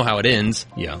history? You know how it ends.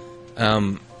 Yeah.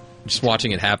 Just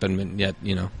watching it happen, and yet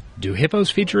Do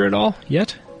hippos feature at all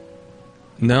yet?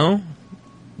 No.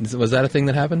 Was that a thing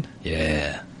that happened?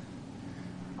 Yeah.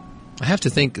 I have to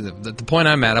think. The point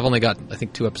I'm at, I've only got I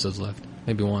think 2 episodes left,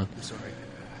 maybe 1.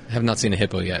 I have not seen a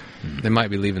hippo yet. They might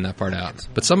be leaving that part out.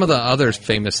 But some of the other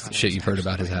famous shit you've heard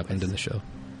about has happened in the show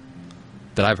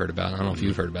that I've heard about. I don't know if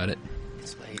you've heard about it.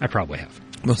 I probably have.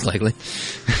 Most likely.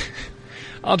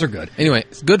 Odds are good. Anyway,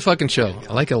 it's a good fucking show.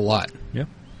 I like it a lot. Yeah.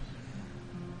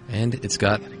 And it's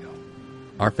got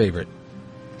our favorite,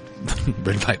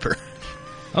 Red Viper.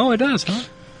 Oh, it does, huh?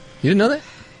 You didn't know that?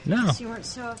 No. You weren't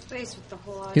so off base with the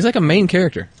whole He's like a main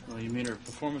character. Well, you mean her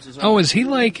performances? Oh, is he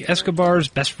like Escobar's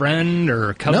best friend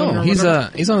or cousin? No, or he's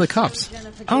whatever? he's one of the cops.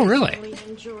 Oh, really?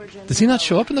 Does he not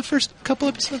show up in the first couple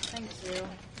episodes?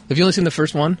 Have you only seen the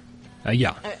first one?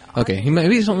 Yeah. Okay,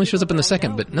 maybe he only shows up in the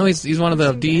second, but no, he's one of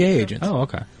the DEA agents. Oh,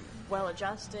 okay. Well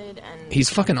adjusted and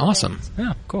He's fucking awesome.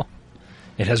 Yeah, cool.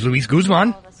 It has Luis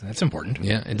Guzman. That's important.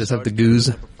 Yeah, it does have the goose.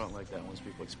 Front like that once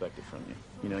people expect it from you.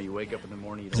 You know, you wake up in the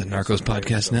morning. You It's a don't Narcos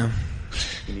podcast now.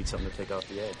 You need something to take off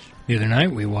the edge. The other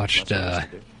night we watched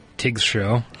Tig's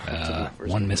show,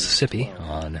 One Mississippi,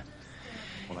 on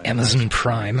Amazon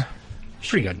Prime.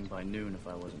 Pretty good. By noon, if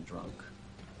I wasn't drunk.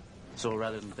 So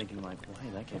rather than thinking like, well, hey,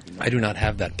 that can't be. I do not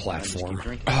have that platform.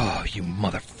 Oh, you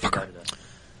motherfucker!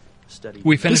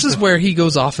 We finished. This is where he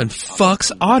goes off and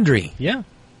fucks Audrey. Yeah.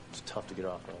 It's tough to get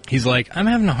off of. He's like, I'm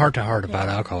having a heart-to-heart about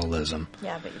alcoholism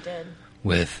yeah, but you did.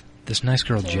 with this nice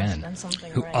girl Jen, done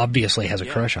something who right. obviously has a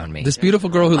crush on me. This beautiful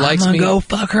girl who likes I'm me. gonna go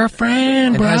fuck her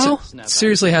friend, and bro.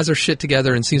 seriously has her shit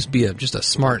together and seems to be just a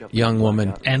smart young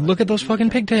woman. And look at those fucking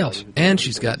pigtails. And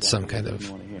she's got some kind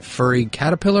of furry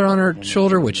caterpillar on her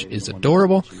shoulder, which is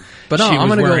adorable. But no, she I'm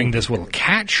was gonna wearing go this little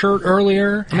cat shirt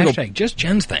earlier. I'm gonna Hashtag just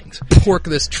Jen's things. pork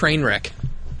this train wreck.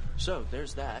 So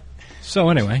there's that. So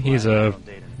anyway, he's a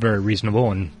very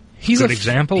reasonable and good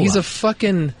example. He's a of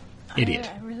fucking idiot.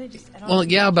 I really just. I don't Well,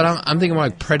 yeah, but I'm thinking more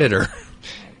like Predator.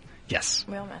 Yes.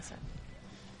 We all mess up.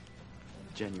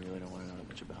 Jen, you really don't want to know that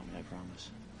much about me, I promise.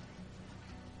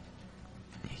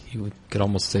 You could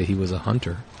almost say he was a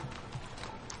hunter.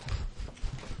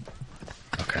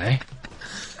 Okay.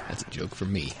 That's a joke for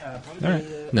me. All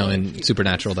right. No, in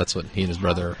Supernatural, that's what he and his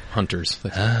brother are hunters.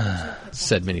 That's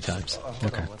said many times.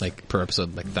 Okay. Like per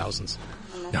episode, like thousands.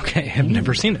 Okay, I've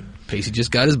never seen it. Pacey just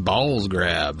got his balls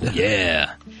grabbed.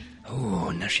 Yeah. Oh,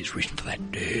 now she's reaching for that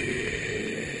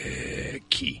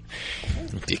key.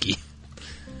 Dicky.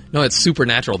 No, it's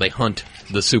Supernatural. They hunt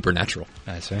the supernatural.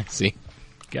 I see. See?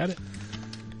 Got it.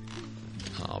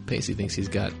 Oh, Pacey thinks he's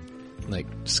got, like,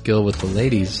 skill with the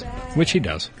ladies. Which he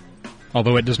does.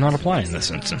 Although it does not apply in this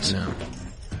instance. No.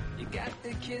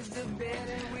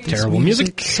 Terrible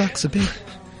music. Sucks a bit.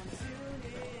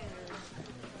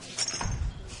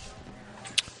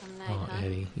 Oh,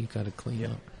 Eddie, you gotta clean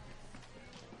up.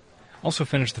 Also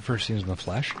finished the first season of The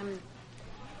Flash.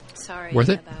 Sorry. Worth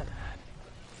it?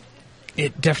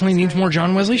 It definitely needs more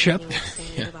John Wesley Shipp.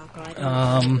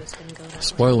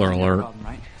 Spoiler alert. Problem,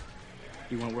 right?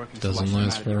 You weren't working so Doesn't much,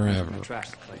 last no matter forever. the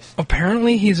trash place.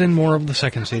 Apparently he's in more of the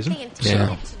second season.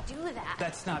 Yeah.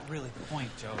 That's not really the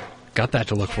point, Joe. Got that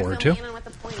to look forward to.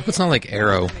 It's not like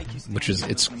Arrow, which is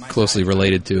it's closely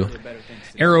related to.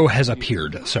 Arrow has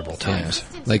appeared several times.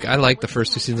 Like I liked the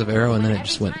first two seasons of Arrow, and then it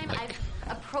just went like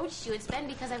Approached you, it's been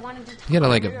because I wanted to. you got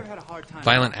like a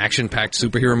violent, action-packed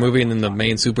superhero movie, and then the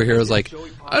main superhero is like,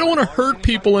 I don't want to hurt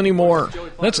people anymore.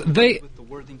 They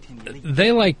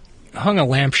like hung a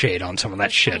lampshade on some of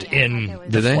that shit in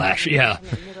The Flash. Yeah,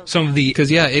 some of the because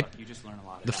the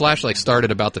Flash like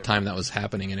started about the time that was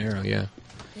happening in Arrow.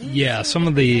 Yeah, some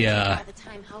of the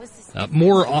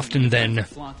more often than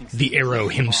the Arrow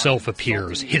himself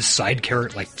appears, his side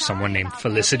character, like someone named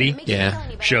Felicity,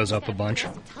 shows up a bunch.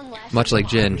 Much like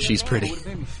Jen, she's pretty.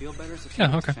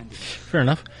 Yeah, okay, fair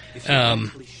enough.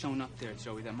 And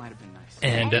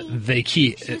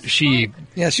she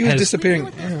was disappearing.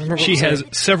 Yeah, she has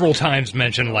several times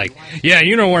mentioned, like, yeah,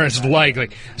 you know what it's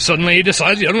like suddenly he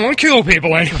decides he doesn't want to kill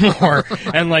people anymore,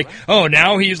 and like, oh,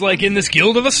 now he's like in this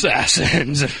guild of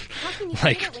assassins.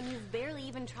 Like,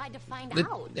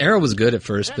 Arrow was good at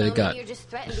first, but it got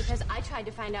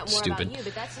stupid.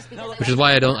 Which is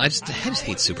why I just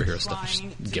hate superhero stuff. I just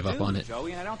give up on it.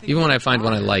 Even when I find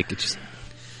one I like, it just...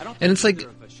 And it's like,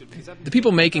 the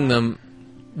people making them,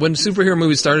 when superhero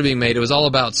movies started being made, it was all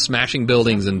about smashing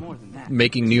buildings and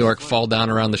making New York fall down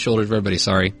around the shoulders of everybody.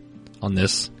 Sorry, on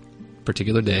this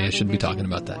particular day, I shouldn't be talking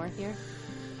about that.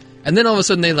 And then all of a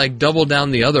sudden they like double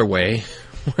down the other way,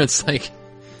 where it's like,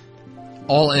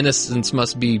 all innocence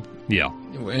must be... Yeah.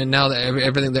 And now that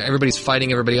everybody's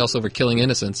fighting everybody else over killing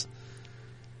innocents.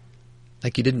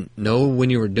 Like you didn't know when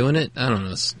you were doing it? I don't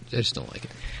know. I just don't like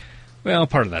it. Well,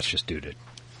 part of that's just due to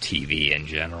TV in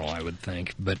general, I would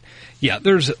think. But, yeah,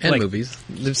 there's... And movies.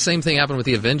 The same thing happened with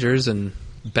the Avengers and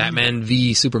Batman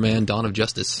v Superman, Dawn of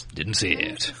Justice. Didn't see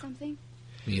it. Me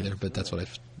either, but that's what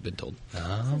I've been told. This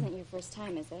isn't your first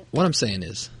time, is it? What I'm saying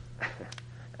is,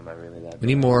 Am I really that we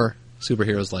need more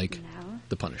superheroes like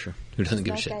the Punisher, who doesn't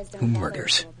give a shit. Who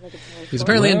murders. He's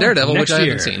apparently in Daredevil, which I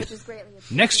haven't seen.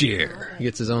 Next year. He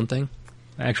gets his own thing?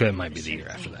 Actually, it might be the year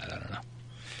after that. I don't know.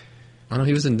 I know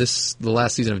he was in the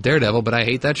last season of Daredevil, but I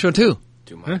hate that show too.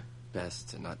 Do my best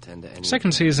to not tend to anything.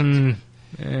 Second season...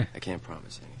 I can't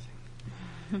promise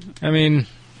anything. I mean,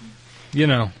 you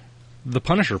know, the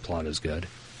Punisher plot is good.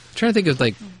 I'm trying to think of,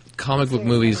 like, comic book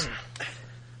movies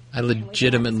I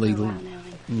legitimately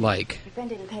like.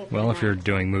 Well, if you're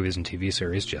doing movies and TV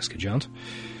series, Jessica Jones.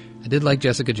 I did like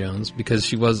Jessica Jones because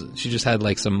she just had,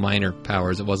 like, some minor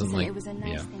powers. It wasn't like...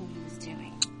 Yeah.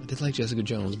 I did like Jessica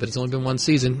Jones, but it's only been one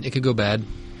season. It could go bad.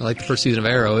 I liked the first season of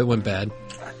Arrow. It went bad.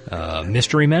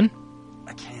 Mystery Men?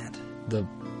 I can't. The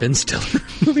Ben Stiller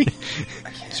movie?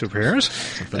 Superheroes?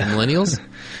 For the millennials?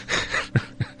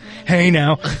 Hey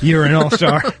now, you're an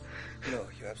all-star. No,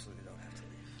 you absolutely don't have to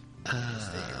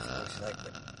leave.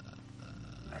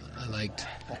 I liked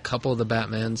a couple of the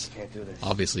Batmans.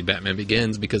 Obviously, Batman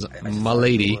Begins, because my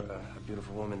lady,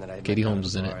 Katie Holmes,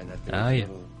 was in it. Ah, yeah.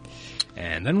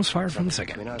 And then was fired from the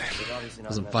second.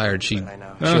 Wasn't fired, she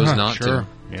chose not to.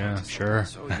 Yeah, sure.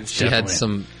 She had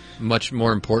some much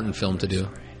more important film to do.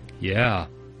 Yeah.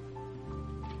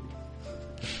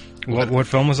 What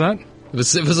film was that? It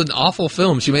was an awful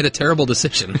film. She made a terrible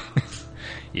decision.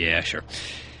 Yeah, sure.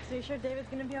 So you sure David's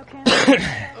gonna be okay?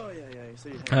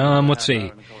 Let's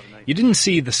see. You didn't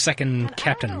see the second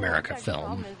Captain America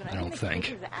film, I don't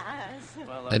think.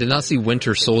 I did not see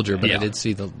Winter Soldier, but I did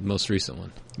see the most recent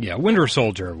one. Yeah, Winter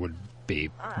Soldier would be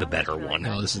the better one.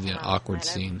 Oh, this is the awkward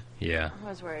scene. Yeah. I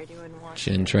was worried you wouldn't watch.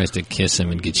 Jen tries to kiss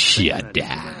him and gets shut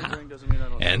down.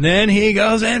 And then he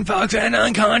goes and fucks an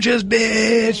unconscious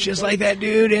bitch, just like that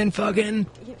dude in fucking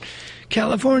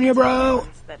California, bro.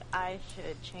 That I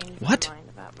should change What? my mind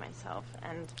about myself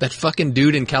and That fucking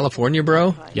dude in California,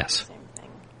 bro? Yes.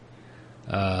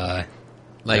 David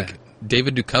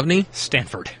Duchovny?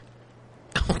 Stanford.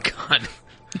 Oh, God.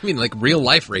 You mean like real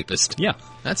life rapist? Yeah.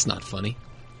 That's not funny.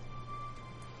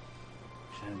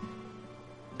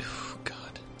 Oh,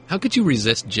 God. How could you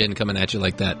resist Jen coming at you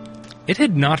like that? It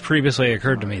had not previously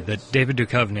occurred to me that David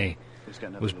Duchovny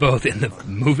was both in the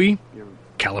movie,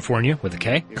 California, with a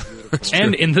K,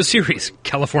 and in the series,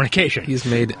 Californication. He's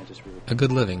made a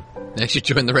good living. They should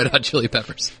join the Red Hot Chili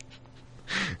Peppers.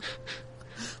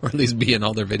 Or at least be in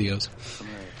all their videos.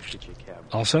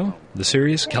 Also, the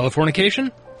series,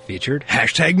 Californication, featured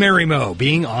 #MaryMo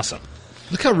being awesome.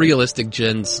 Look how realistic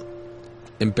Jen's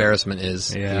embarrassment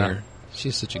is. Yeah. Here.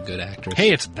 She's such a good actress.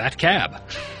 Hey, it's That Cab.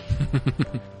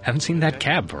 Haven't seen That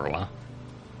Cab for a while.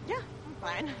 yeah, I'm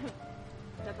fine.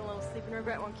 Got the little sleep and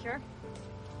regret won't cure.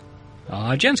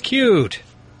 Aw, Jen's cute.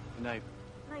 Good night.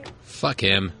 Fuck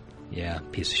him. Yeah,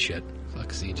 piece of shit. Fuck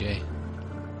CJ.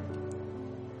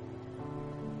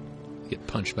 Get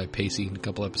punched by Pacey in a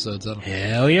couple episodes.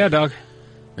 Hell yeah, dog.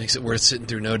 Makes it worth sitting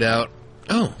through, no doubt.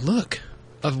 Oh, look.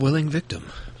 A willing victim.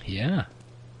 Yeah.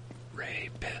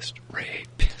 Rapist.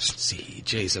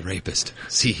 CJ's a rapist.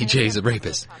 CJ's a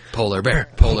rapist. Polar bear,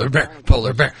 polar bear,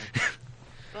 polar bear.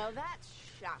 Well, that's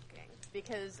shocking,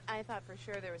 because I thought for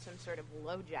sure there was some sort of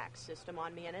LoJack system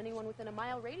on me, and anyone within a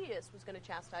mile radius was going to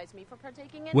chastise me for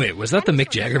partaking in... Wait, was that the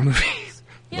Mick Jagger movie?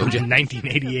 Yeah, LoJack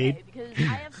 1988? because I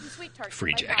have some sweet tarts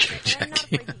Free in my Jack. pocket, and I'm not afraid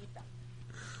to eat them.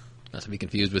 Not to be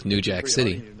confused with New Jack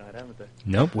City.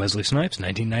 Nope, Wesley Snipes,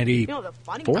 1994? You know, the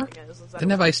funny thing is that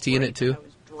Didn't have Ice-T in it, too?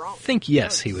 I think,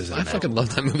 yes, he was in I that. fucking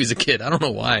loved that movie as a kid. I don't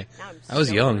know why. I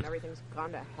was young. Everything's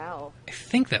gone to hell. I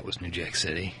think that was New Jack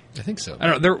City. I think so. I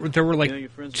don't know, there were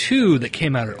like two that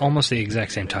came out at almost the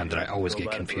exact same time that I always get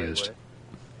confused.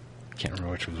 Can't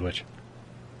remember which was which.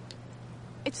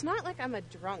 It's not like I'm a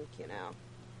drunk, you know.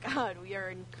 God, we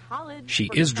are in college. She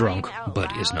for is crying drunk, out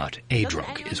but loud. is not a Doesn't drunk,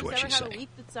 anyone is what just she's ever have a saying. week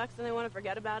that sucks and they want to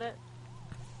forget about it?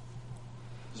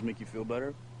 Does it make you feel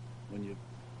better when you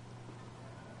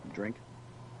drink?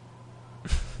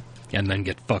 And then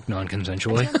get fucked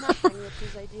non-consensually?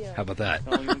 How about that?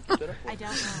 I don't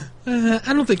know.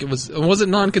 I don't think it was... Was it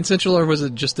non-consensual, or was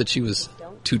it just that she was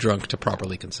too drunk to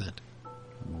properly consent?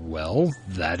 Well,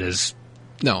 that is...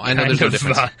 No, I know there's no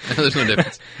difference. I know there's no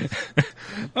difference.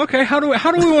 Okay, how do we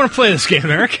want to play this game,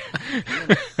 Eric?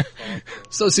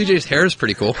 So CJ's hair is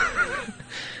pretty cool.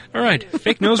 All right,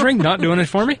 fake nose ring, not doing it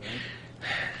for me.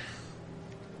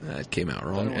 That came out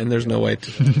wrong, and there's no way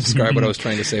to describe what I was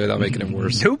trying to say without making it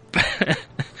worse. Nope.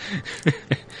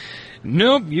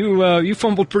 Nope, you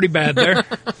fumbled pretty bad there.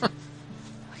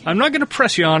 I'm not going to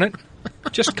press you on it,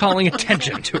 just calling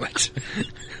attention to it.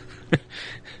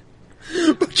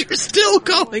 But you're still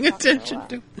calling attention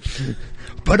to it.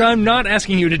 But I'm not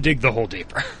asking you to dig the hole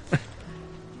deeper.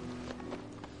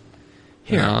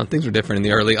 Here, things were different in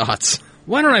the early aughts.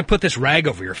 Why don't I put this rag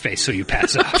over your face so you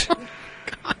pass out?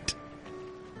 God.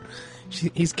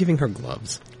 He's giving her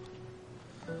gloves.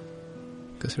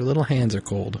 Because her little hands are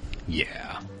cold.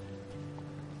 Yeah.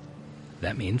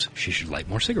 That means she should light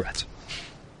more cigarettes.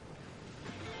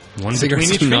 One Cigarettes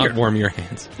between each do not finger. warm your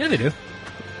hands. Yeah, they do.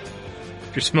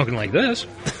 If you're smoking like this.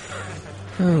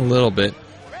 A little bit.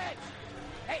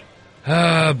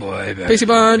 Oh, boy. Pacey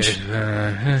punch!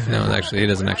 No, actually, he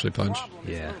doesn't actually punch.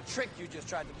 Yeah. Trick you just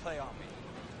tried to play on me.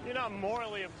 You're not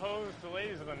morally opposed to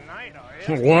ladies of the night,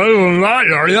 are you? What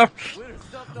not, are you? I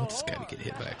want this guy to get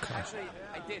hit by a car.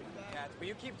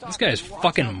 This guy has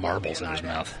fucking marbles in his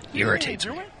mouth. Irritates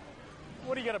me.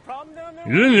 What, do you got a problem down there?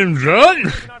 You didn't even do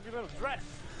it? Taking off your little dress.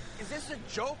 Is this a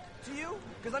joke to you?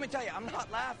 Because let me tell you, I'm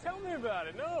not laughing. Tell me about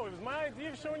it. No, it was my idea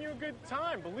of showing you a good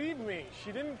time. Believe me,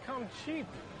 she didn't come cheap.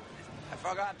 I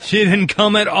forgot. She didn't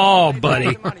come at all,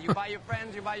 buddy. You buy your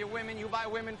friends, you buy your women, you buy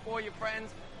women for your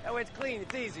friends. That way it's clean,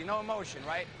 it's easy, no emotion,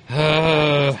 right?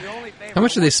 How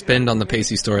much do they spend on the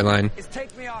Pacey storyline? Is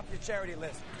take me off your charity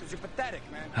list, because you're pathetic,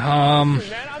 man.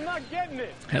 Man, I'm not getting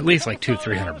it. At least like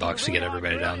 $200-300 to get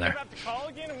everybody down there. You're about to call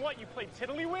again and what? You play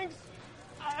tiddlywinks?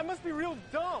 I must be real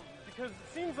dumb because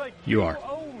it seems like You are.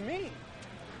 owe me.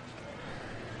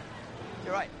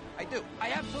 You're right, I do. I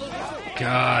absolutely do.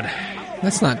 God.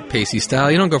 That's not Pacey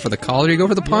style. You don't go for the collar, you go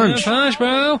for the punch. Yeah, punch,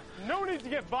 bro. No need to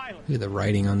get violent. Look at the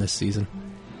writing on this season.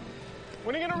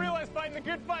 When are you going to realize fighting a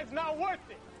good fight's not worth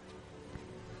it?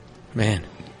 Man.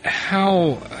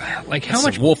 How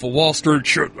much Wolf of Wall Street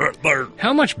shit right there.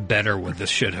 How much better would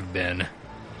this shit have been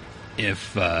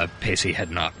if Pacey had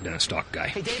not been a stock guy?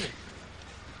 Hey, David.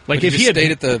 Like But if he he had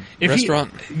stayed at the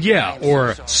restaurant?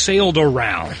 or sailed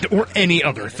around, or any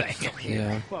other thing.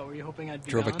 Yeah. What, were you hoping I'd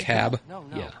be Drove a gone? cab. No,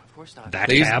 Yeah. of course not. That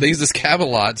They cab. use this cab a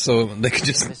lot, so they could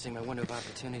just... Missing my window of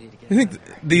opportunity to get I think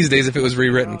these days, if it was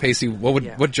rewritten, Pacey,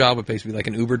 what job would Pacey be? Like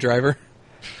an Uber driver?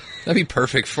 That'd be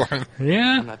perfect for him.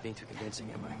 Yeah. I'm not being too convincing,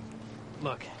 am I?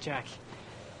 Look, Jack.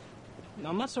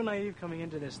 I'm not so naive coming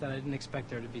into this that I didn't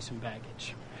expect there to be some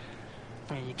baggage.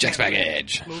 I mean, you Jack's can't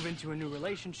baggage. Move into a new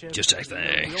relationship. Just Jack's because you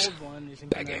know baggage. The old one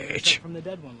isn't gonna Baggage. wake up from the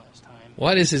dead one last time.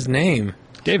 What is his name?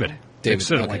 David. David. I've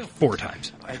said it Okay. like 4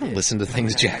 times. I don't listen to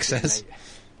things Jack says.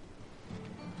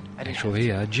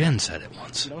 Actually, Jen said it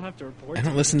once. You don't have to report. I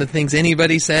don't listen to things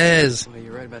anybody says. Well,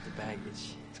 you're right about the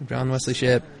baggage. Some John Wesley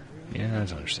shit. Yeah,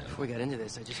 that's understandable. Before we got into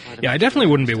this, I just wanted to Yeah, I make definitely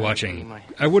sure wouldn't be I was watching. getting my-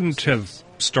 I wouldn't have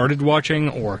started watching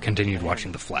or continued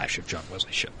watching The Flash if John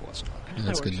Wesley Shipp wasn't on there.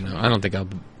 That's good to know. I don't think I'll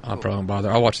probably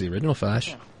bother. I'll watch the original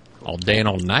Flash. All day and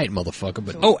all night, motherfucker.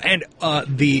 But Oh, and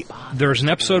there's an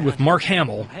episode with Mark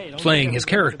Hamill playing his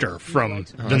character from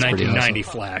the that's pretty 1990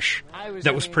 awesome. Flash.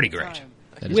 That was pretty great.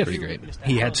 That is pretty great.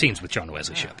 He had scenes with John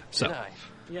Wesley Shipp. So Did I?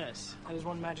 Yes, that is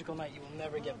one magical night you will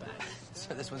never get back.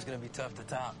 So this one's going to be tough to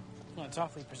top. Well, it's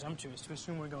awfully presumptuous to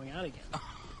assume we're going out again.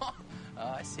 Oh,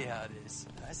 I see how it is.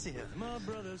 I see it.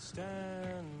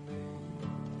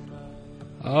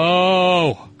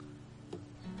 Oh,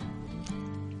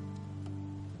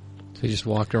 so he just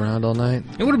walked around all night.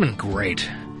 it would have been great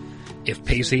if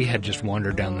Pacey had just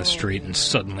wandered down the street and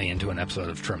suddenly into an episode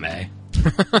of Treme.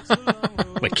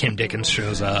 Like Kim Dickens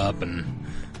shows up, and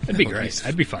it'd be great.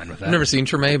 I'd be fine with that. I've never seen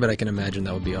Treme, but I can imagine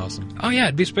that would be awesome. Oh yeah,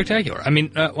 it'd be spectacular. I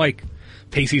mean, like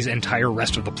Pacey's entire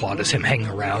rest of the plot is him hanging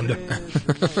around.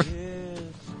 Can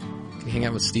you hang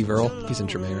out with Steve Earle? He's in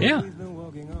Treme, right?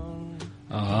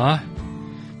 Yeah.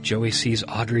 Joey sees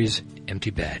Audrey's empty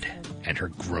bed and her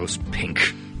gross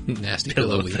pink Nasty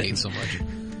pillow pillow we thing. hate so much.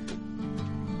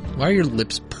 Why are your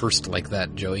lips pursed like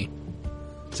that, Joey?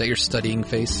 Is that your studying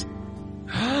face?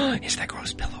 Is that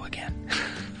gross pillow again?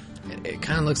 It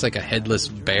kind of looks like a headless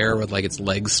bear with like its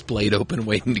legs splayed open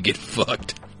waiting to get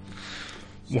fucked.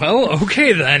 Well,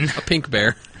 okay then. A pink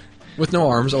bear with no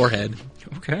arms or head.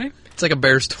 Okay. It's like a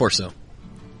bear's torso.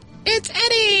 It's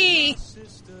Eddie!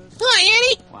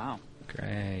 Hi, Eddie! Wow.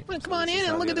 Great. Well, come on in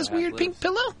and look at this weird pink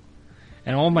pillow.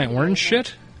 And all my orange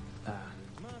shit?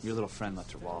 Your little friend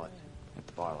left her wallet at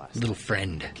the bar last Little night.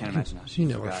 friend. Can't imagine how she You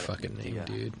know her forgot it. fucking name, The,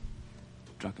 dude.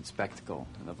 Drunken spectacle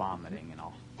and the vomiting and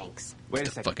all. Thanks. Wait a Get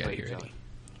the second. fuck outta wait, here, Joey. Eddie.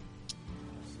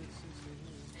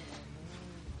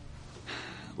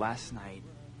 Last night,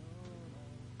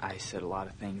 I said a lot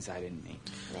of things I didn't mean.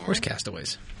 Where's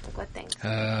Castaways? What things?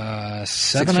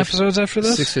 7 episodes after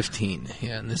this? 6:15.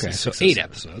 Yeah, and this Okay, is so 6 8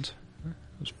 episodes. That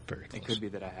was very close. It could be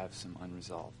that I have some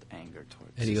unresolved anger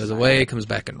towards Eddie goes society. away, comes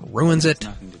back and ruins it. It's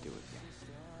nothing to do with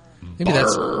you. Maybe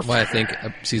that's why I think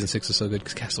season 6 is so good,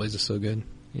 because Castaways is so good.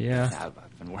 Yeah.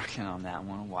 I've been working on that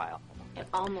one a while. It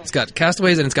almost. It's got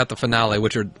Castaways and it's got the finale,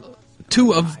 which are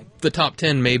 2 of the top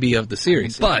 10 maybe of the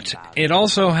series. But it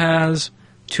also has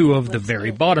 2 of the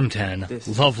very bottom 10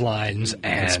 love lines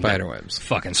and spiderwebs.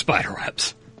 Fucking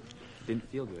spiderwebs. Didn't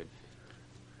feel good.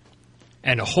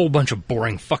 And a whole bunch of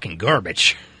boring fucking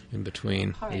garbage. In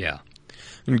between. Yeah.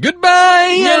 And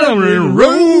goodbye, Yellow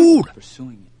Road!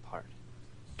 Pursuing it part.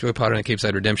 Joey Potter and the Cape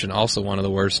Side Redemption, also one of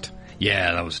the worst.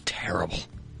 Yeah, that was terrible.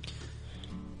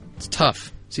 It's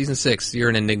tough. Season 6, you're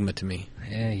an enigma to me.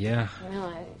 Yeah.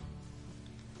 Well,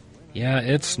 Yeah,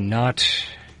 it's not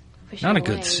a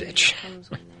good sitch. Comes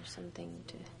when there's something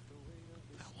to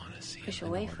push Law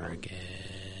away and Order from.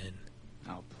 again.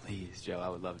 Oh, please, Joe. I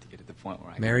would love to get to the point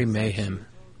where I Mary can Mayhem.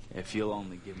 if you'll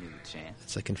only give me the chance.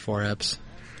 It's like in 4 eps.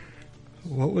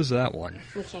 What was that one?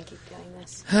 We can't keep doing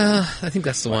this. I think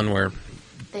that's the one where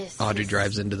This Audrey is-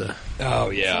 drives into the Oh,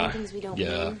 yeah. Saying things we don't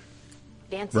Yeah. mean.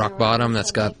 Dancing rock around bottom the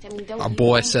that's got subject. I mean, don't our you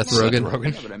boy think Seth that-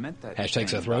 Rogen. Yeah, but I meant that. Hashtag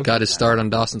Seth Rogen. Got his start on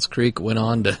Dawson's Creek, went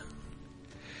on to...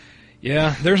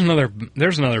 Yeah, there's another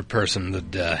person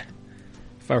that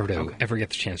if I were to ever get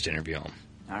the chance to interview him,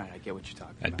 All right, I get what you're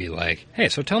talking I'd be like, hey,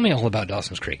 so tell me all about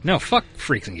Dawson's Creek. No, fuck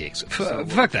Freaks and Geeks. So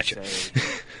Fuck what that if you shit.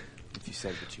 if you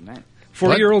said what you meant.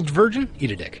 40-year-old virgin?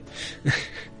 Eat a dick.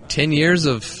 10 years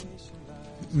of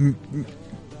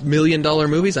million-dollar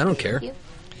movies? I don't care.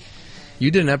 You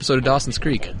did an episode of Dawson's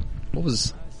Creek. What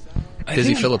was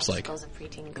Busy Phillips like? Skulls of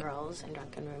preteen girls and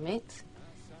drunken roommates.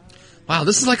 Wow,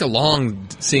 this is like a long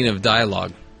scene of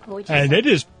dialogue. And it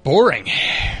is boring.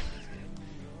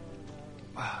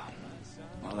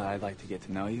 Well, I'd like to get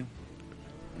to know you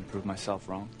and prove myself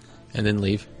wrong. And then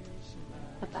leave.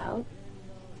 About?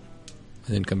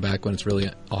 And then come back when it's really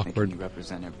awkward. You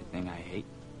represent everything I hate.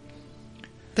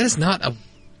 That is not a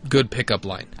good pickup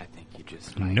line. I think you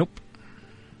just Nope.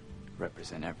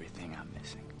 represent everything I'm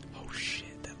missing. Oh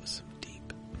shit, that was some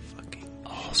deep fucking...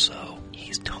 Also,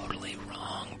 he's totally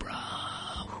wrong, bro.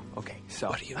 Okay, so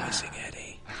What are you missing,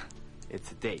 Eddie?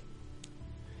 It's a date.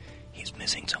 He's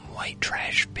missing some white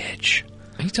trash bitch.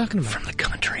 What are you talking about? From the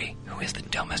country, who is the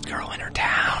dumbest girl in her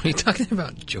town. Are you talking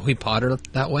about Joey Potter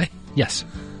that way? Yes.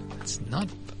 It's not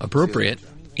appropriate.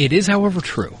 It is, however,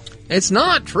 true. It's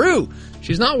not true.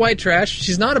 She's not white trash.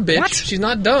 She's not a bitch. What? She's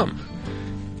not dumb.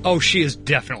 Oh, she is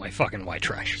definitely fucking white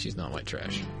trash. She's not white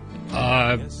trash.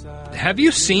 Have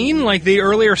you seen, like, the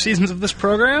earlier seasons of this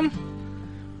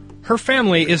program? Her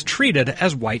family is treated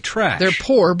as white trash. They're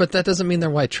poor, but that doesn't mean they're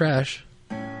white trash.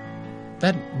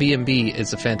 That B&B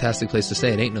is a fantastic place to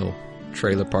stay. It ain't no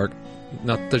trailer park.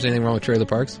 Not that there's anything wrong with trailer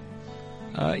parks.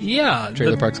 Yeah.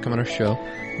 Trailer parks come on our show.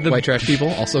 White trash people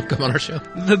also come on our show.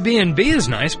 The B&B is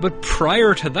nice, but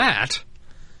prior to that,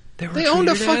 they owned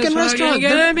a fucking restaurant.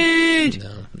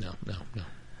 No.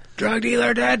 Drug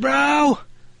dealer dead, bro.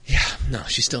 Yeah, no,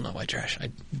 she's still not white trash.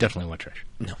 Definitely white trash.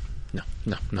 No.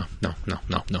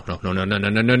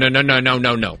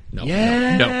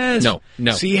 Yes.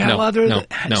 No. See how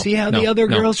the other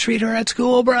girls treat her at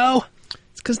school, bro.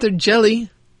 It's because they're jelly.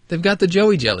 They've got the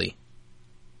Joey jelly.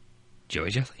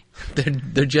 Joey jelly.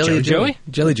 They're jelly Joey?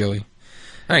 Jelly Joey.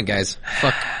 All right, guys.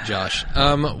 Fuck Josh.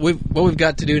 What we've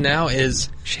got to do now is...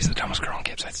 She's the dumbest girl in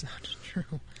Gibbs. That's not true.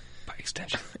 By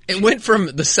extension. It went from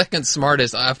the second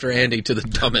smartest after Andy to the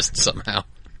dumbest somehow.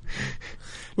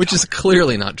 Which is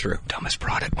clearly not true. Dumbest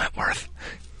broad at Wentworth.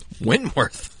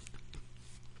 Wentworth?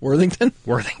 Worthington?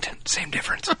 Worthington. Same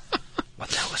difference. What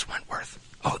the hell is Wentworth?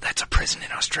 Oh, that's a prison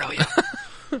in Australia.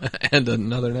 And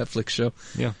another Netflix show.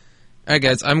 Yeah. All right,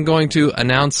 guys. I'm going to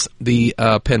announce the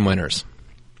pen winners.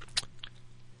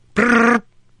 All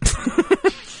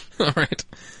right.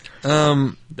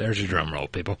 There's your drum roll,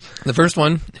 people. The first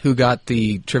one who got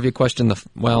the trivia question, a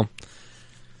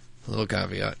little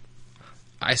caveat.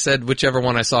 I said whichever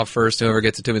one I saw first, whoever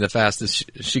gets it to me the fastest.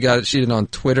 She got it. She did it on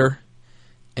Twitter,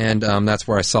 and that's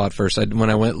where I saw it first. When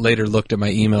I went later, looked at my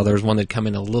email, there was one that come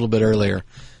in a little bit earlier,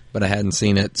 but I hadn't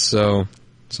seen it, so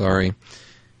sorry.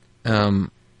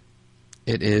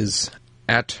 It is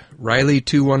at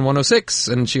Riley21106,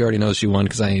 and she already knows she won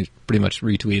because I pretty much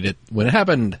retweeted it when it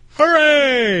happened.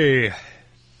 Hooray!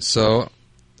 So,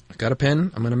 I got a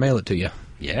pen. I'm going to mail it to you.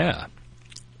 Yeah.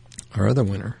 Our other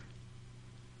winner,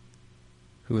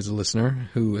 who is a listener,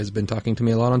 who has been talking to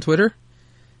me a lot on Twitter,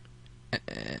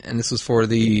 and this was for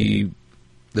the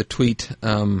tweet,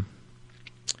 the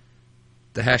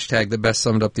hashtag that best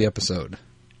summed up the episode.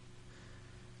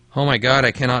 Oh my god,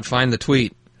 I cannot find the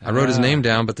tweet. I wrote his name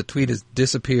down, but the tweet has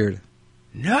disappeared.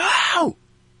 No!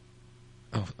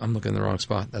 Oh, I'm looking in the wrong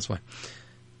spot. That's why.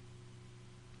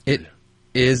 It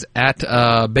is at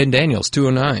Ben Daniels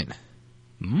 209.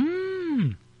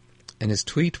 And his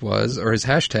tweet was, or his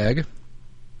hashtag,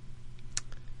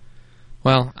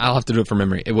 well, I'll have to do it from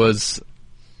memory. It was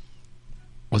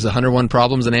 101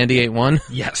 Problems and Andy ate one?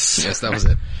 Yes. Yes, that was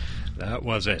it. That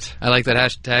was it. I like that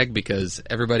hashtag because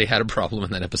everybody had a problem in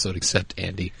that episode except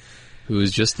Andy, who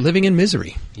is just living in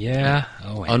misery. Yeah.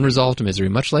 Oh, Andy. Unresolved misery,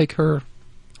 much like her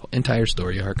entire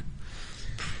story arc.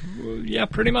 Yeah,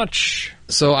 pretty much.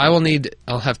 So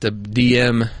I'll have to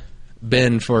DM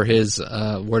Ben for his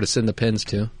where to send the pins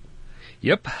to.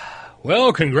 Yep.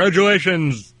 Well,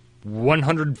 congratulations,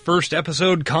 101st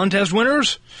episode contest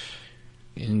winners.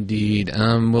 Indeed.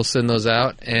 We'll send those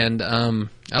out, and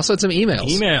I'll send some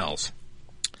emails.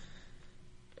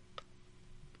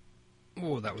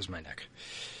 Oh, that was my neck.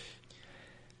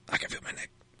 I can feel my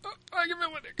neck. I can feel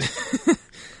my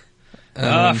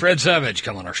neck. Fred Savage,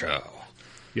 come on our show.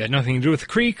 You had nothing to do with the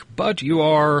creek, but you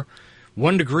are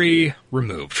 1 degree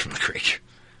removed from the creek.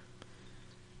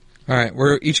 All right,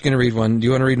 we're each going to read one. Do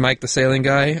you want to read Mike the Sailing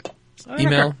Guy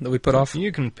email that we put off?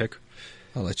 You can pick.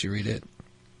 I'll let you read it.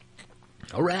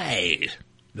 All right.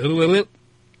 All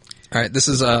right, this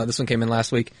one came in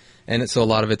last week, and so a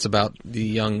lot of it's about the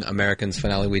Young Americans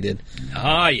finale we did.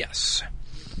 Ah, yes.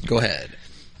 Go ahead.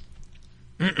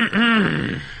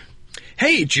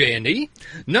 Hey, J&D.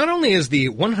 Not only is the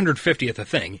 150th a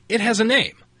thing, it has a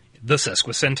name. The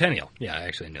Sesquicentennial. Yeah, I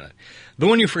actually knew that. The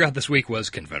one you forgot this week was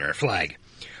Confederate Flag.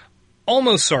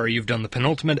 Almost sorry you've done the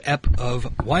penultimate ep of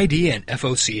YD and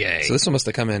FOCA. So this one must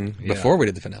have come in before we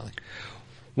did the finale.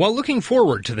 While looking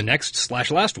forward to the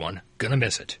next/last one, gonna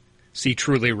miss it. See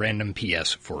truly random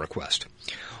PS for request.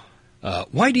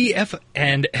 YDF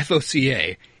and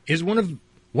FOCA is one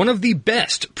of the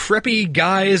best preppy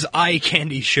guys eye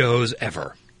candy shows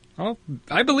ever. Oh,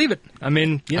 I believe it. I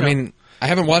mean, I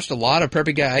haven't watched a lot of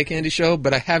preppy guy eye candy show,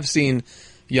 but I have seen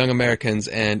Young Americans,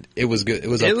 and it was good. It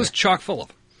was chock full of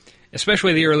them,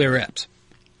 especially the earlier eps.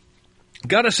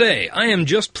 Gotta say, I am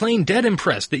just plain dead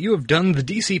impressed that you have done the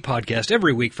DC podcast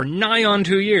every week for nigh on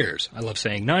 2 years. I love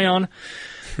saying nigh on.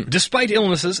 Despite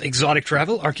illnesses, exotic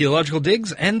travel, archaeological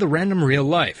digs, and the random real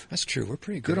life. That's true. We're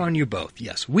pretty good on you both.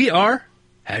 Yes, we are.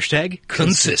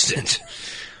 #consistent.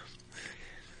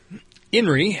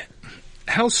 Inri,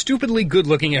 how stupidly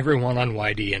good-looking everyone on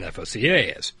YD and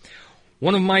FOCA is.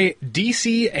 One of my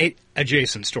DC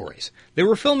adjacent stories. They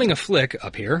were filming a flick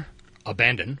up here,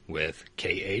 Abandon, with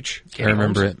KH. I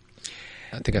remember it.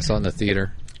 I think I saw it in the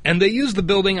theater. And they used the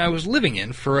building I was living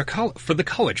in for the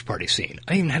college party scene.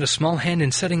 I even had a small hand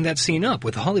in setting that scene up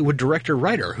with a Hollywood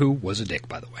director-writer, who was a dick,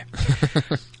 by the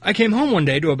way. I came home one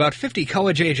day to about 50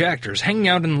 college-age actors hanging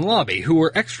out in the lobby who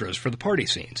were extras for the party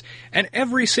scenes, and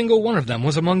every single one of them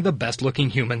was among the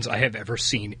best-looking humans I had ever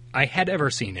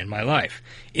seen in my life.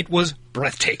 It was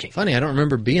breathtaking. Funny, I don't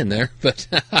remember being there, but...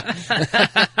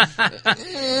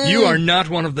 You are not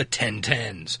one of the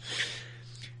 1010s.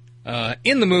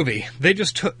 In the movie, they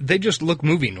just look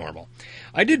movie normal.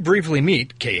 I did briefly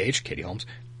meet Katie Holmes,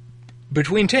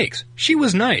 between takes. She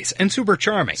was nice and super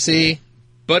charming. See?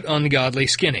 But ungodly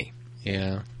skinny.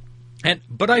 Yeah.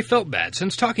 But I felt bad,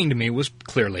 since talking to me was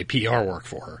clearly PR work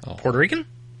for her. Oh. Puerto Rican?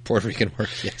 Puerto Rican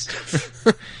work, yes.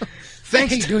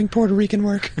 Thanks. I hate doing Puerto Rican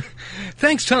work.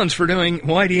 Thanks tons for doing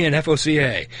YD and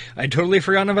FOCA. I'd totally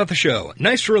forgotten about the show.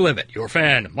 Nice to relive it. Your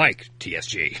fan, Mike,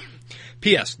 TSG.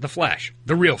 P.S. The Flash.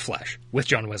 The real Flash. With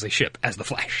John Wesley Shipp as the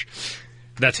Flash.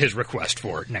 That's his request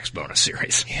for next bonus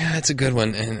series. Yeah, it's a good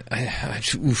one. And I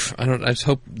just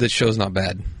hope the show's not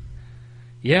bad.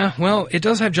 Yeah, well, it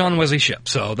does have John Wesley Shipp,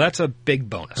 so that's a big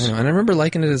bonus. I know, and I remember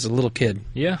liking it as a little kid.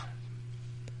 Yeah.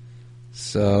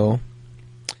 So,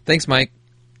 thanks, Mike.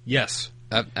 Yes.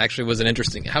 That actually was an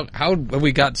interesting... How have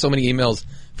we got so many emails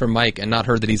from Mike and not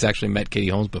heard that he's actually met Katie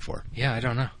Holmes before? Yeah, I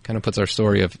don't know. Kind of puts our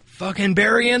story of... Fucking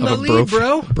burying the lead,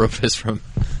 bro. Brofist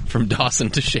from Dawson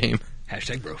to shame.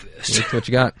 #Brofist. That's what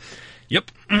you got.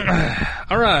 Yep.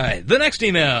 All right. The next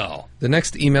email. The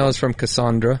next email is from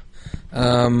Cassandra.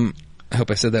 I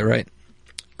hope I said that right.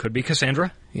 Could be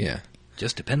Cassandra. Yeah.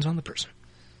 Just depends on the person.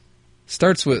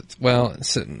 Starts with,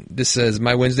 this says,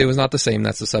 my Wednesday was not the same.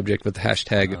 That's the subject with the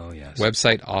hashtag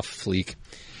website off fleek.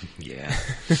 Yeah.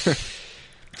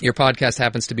 Your podcast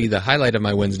happens to be the highlight of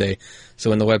my Wednesday, so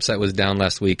when the website was down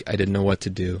last week, I didn't know what to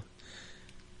do.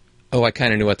 Oh, I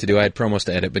kind of knew what to do. I had promos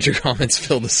to edit, but your comments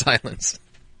filled the silence.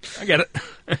 I get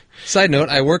it. Side note,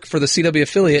 I work for the CW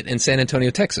affiliate in San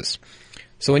Antonio, Texas.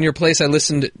 So in your place, I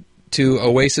listened to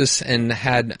Oasis and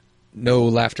had no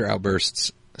laughter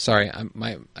outbursts. Sorry,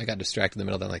 I got distracted in the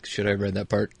middle of that. Like, should I have read that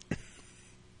part?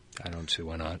 I don't see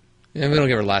why not. Yeah, we don't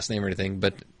give her last name or anything,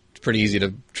 but it's pretty easy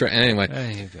to try.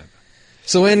 Anyway.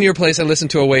 So in your place, I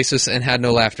listened to Oasis and had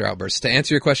no laughter outbursts. To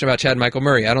answer your question about Chad Michael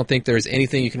Murray, I don't think there's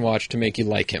anything you can watch to make you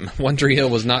like him. One Tree Hill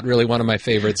was not really one of my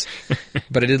favorites,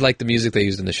 but I did like the music they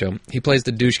used in the show. He plays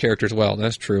the douche characters well,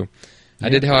 that's true. I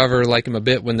did, however, like him a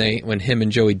bit when him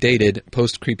and Joey dated,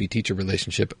 post-creepy teacher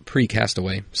relationship,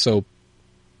 pre-Castaway. So,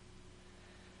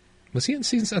 was he in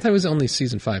season? I thought it was only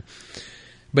season 5.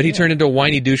 But he turned into a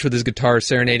whiny douche with his guitar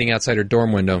serenading outside her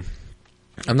dorm window.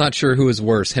 I'm not sure who is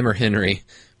worse, him or Henry.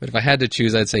 But if I had to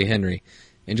choose, I'd say Henry.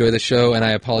 Enjoy the show, and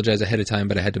I apologize ahead of time,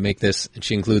 but I had to make this. And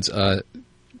she includes a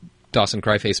Dawson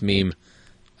Cryface meme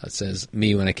that says,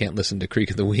 me when I can't listen to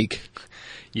Creek of the Week.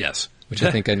 Yes. Which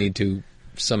I think I need to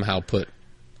somehow put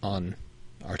on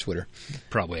our Twitter.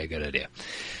 Probably a good idea.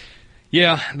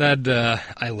 Yeah, that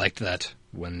I liked that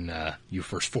when you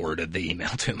first forwarded the email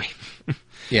to me.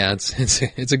 Yeah,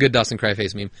 it's a good Dawson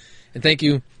Cryface meme. And thank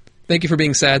you for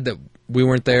being sad that we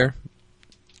weren't there.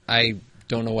 I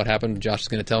don't know what happened. Josh is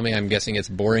going to tell me. I'm guessing it's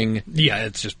boring. Yeah,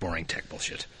 it's just boring tech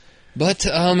bullshit. But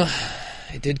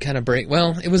it did kind of break.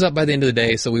 Well, it was up by the end of the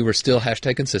day, so we were still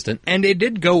 #consistent. And it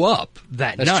did go up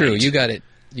that night. That's true. You got it.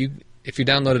 If you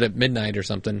downloaded at midnight or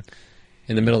something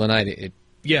in the middle of the night, it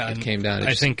came down.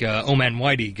 I think Oman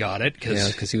Whitey got it.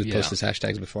 Because he would post his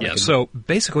hashtags before. Yeah, so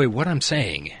basically what I'm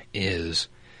saying is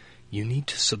you need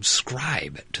to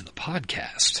subscribe to the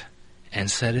podcast and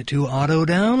set it to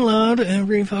auto-download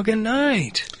every fucking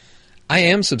night. I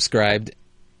am subscribed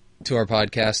to our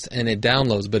podcast, and it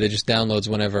downloads, but it just downloads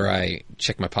whenever I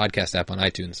check my podcast app on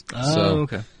iTunes.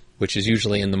 Okay. Which is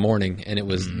usually in the morning, and it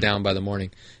was down by the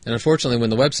morning. And unfortunately, when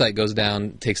the website goes down,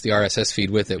 it takes the RSS feed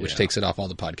with it, which takes it off all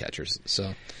the podcatchers.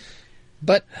 So,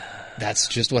 but that's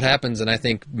just what happens, and I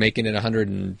think making it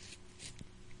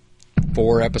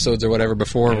 104 episodes or whatever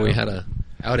before we had a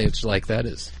outage like that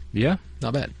is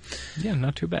not bad. Yeah,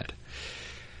 not too bad.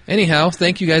 Anyhow,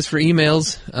 thank you guys for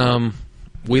emails.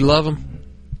 We love them.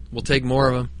 We'll take more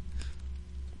of them.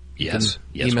 Yes.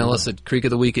 Email us at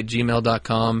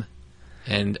creekoftheweek@gmail.com.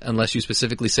 And unless you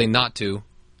specifically say not to,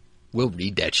 we'll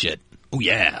read that shit. Oh,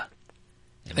 yeah.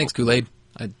 Thanks, Kool-Aid.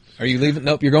 Are you leaving?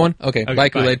 Nope, you're going? Okay, bye,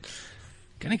 Kool-Aid.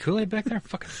 Got any Kool-Aid back there?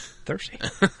 Fucking thirsty.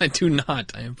 I do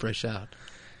not. I am fresh out.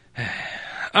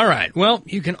 All right. Well,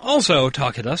 you can also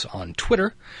talk at us on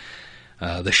Twitter.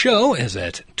 The show is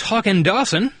at Talkin'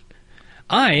 Dawson.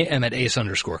 I am at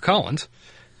Ace_Collins.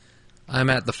 I'm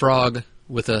at The Frog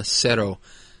with a Cero.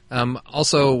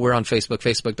 Also, we're on Facebook,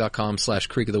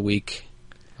 facebook.com/Creek of the Week.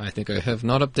 I think I have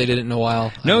not updated it in a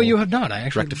while. No, you have not. I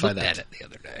actually rectify looked that. at it the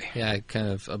other day. Yeah, I kind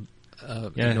of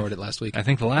ignored it last week. I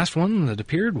think the last one that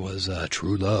appeared was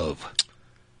True Love.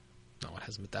 No, it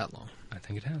hasn't been that long. I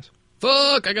think it has.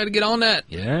 Fuck, I got to get on that.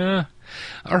 Yeah.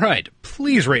 All right.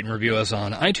 Please rate and review us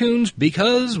on iTunes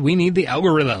because we need the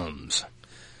algorithms.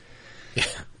 Yeah,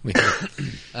 we do.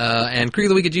 And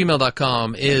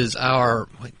creekoftheweek@gmail.com is our...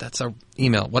 Wait, that's our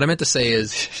email. What I meant to say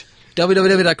is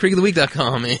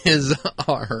www.creekoftheweek.com is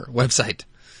our website.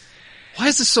 Why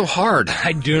is this so hard?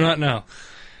 I do not know.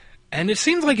 And it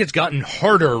seems like it's gotten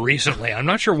harder recently. I'm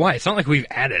not sure why. It's not like we've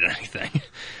added anything.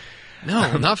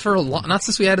 No, not for a long, not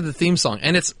since we added the theme song,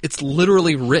 and it's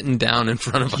literally written down in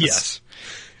front of us. Yes.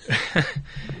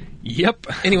 Yep.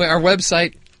 Anyway, our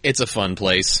website, it's a fun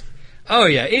place. Oh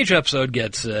yeah, each episode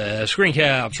gets screen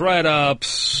caps,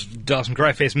 write-ups, Dawson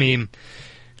Cryface meme,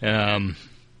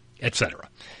 etc.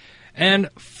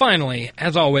 And finally,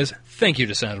 as always, thank you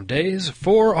to Sound of Days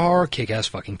for our kick-ass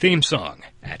fucking theme song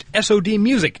at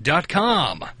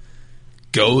sodmusic.com.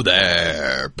 Go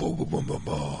there.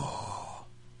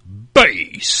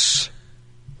 Bass.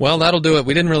 Well, that'll do it.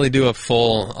 We didn't really do a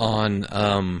full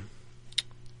on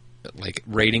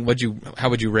rating. How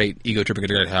would you rate Ego Tripping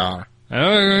Guitar?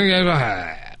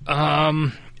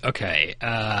 Okay.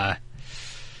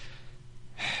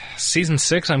 Season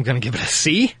 6, I'm going to give it a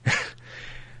C.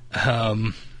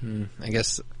 I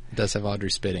guess it does have Audrey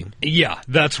spitting. Yeah,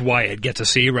 that's why it gets a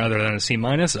C rather than a C-.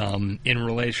 In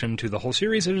relation to the whole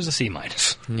series, it is a C-.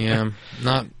 Yeah,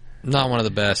 not one of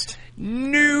the best.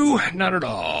 No, not at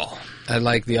all. I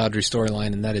like the Audrey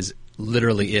storyline, and that is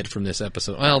literally it from this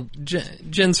episode. Well,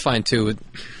 Jen's fine, too.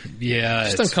 Yeah.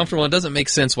 It's just uncomfortable. It doesn't make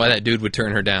sense why that dude would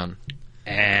turn her down.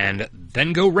 And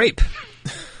then go rape.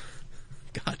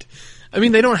 God. I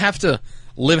mean, they don't have to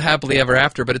live happily ever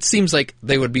after, but it seems like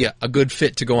they would be a good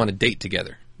fit to go on a date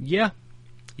together. Yeah.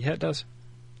 Yeah, it does.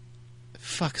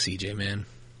 Fuck CJ, man.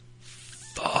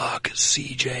 Fuck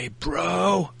CJ,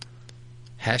 bro.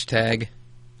 Hashtag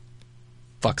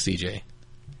fuck CJ.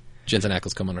 Jensen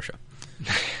Ackles, come on our show.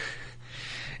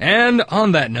 And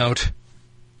on that note,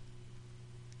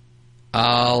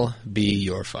 I'll be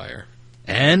your fire.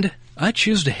 And I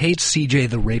choose to hate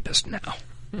CJ the rapist now.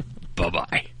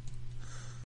 Bye-bye.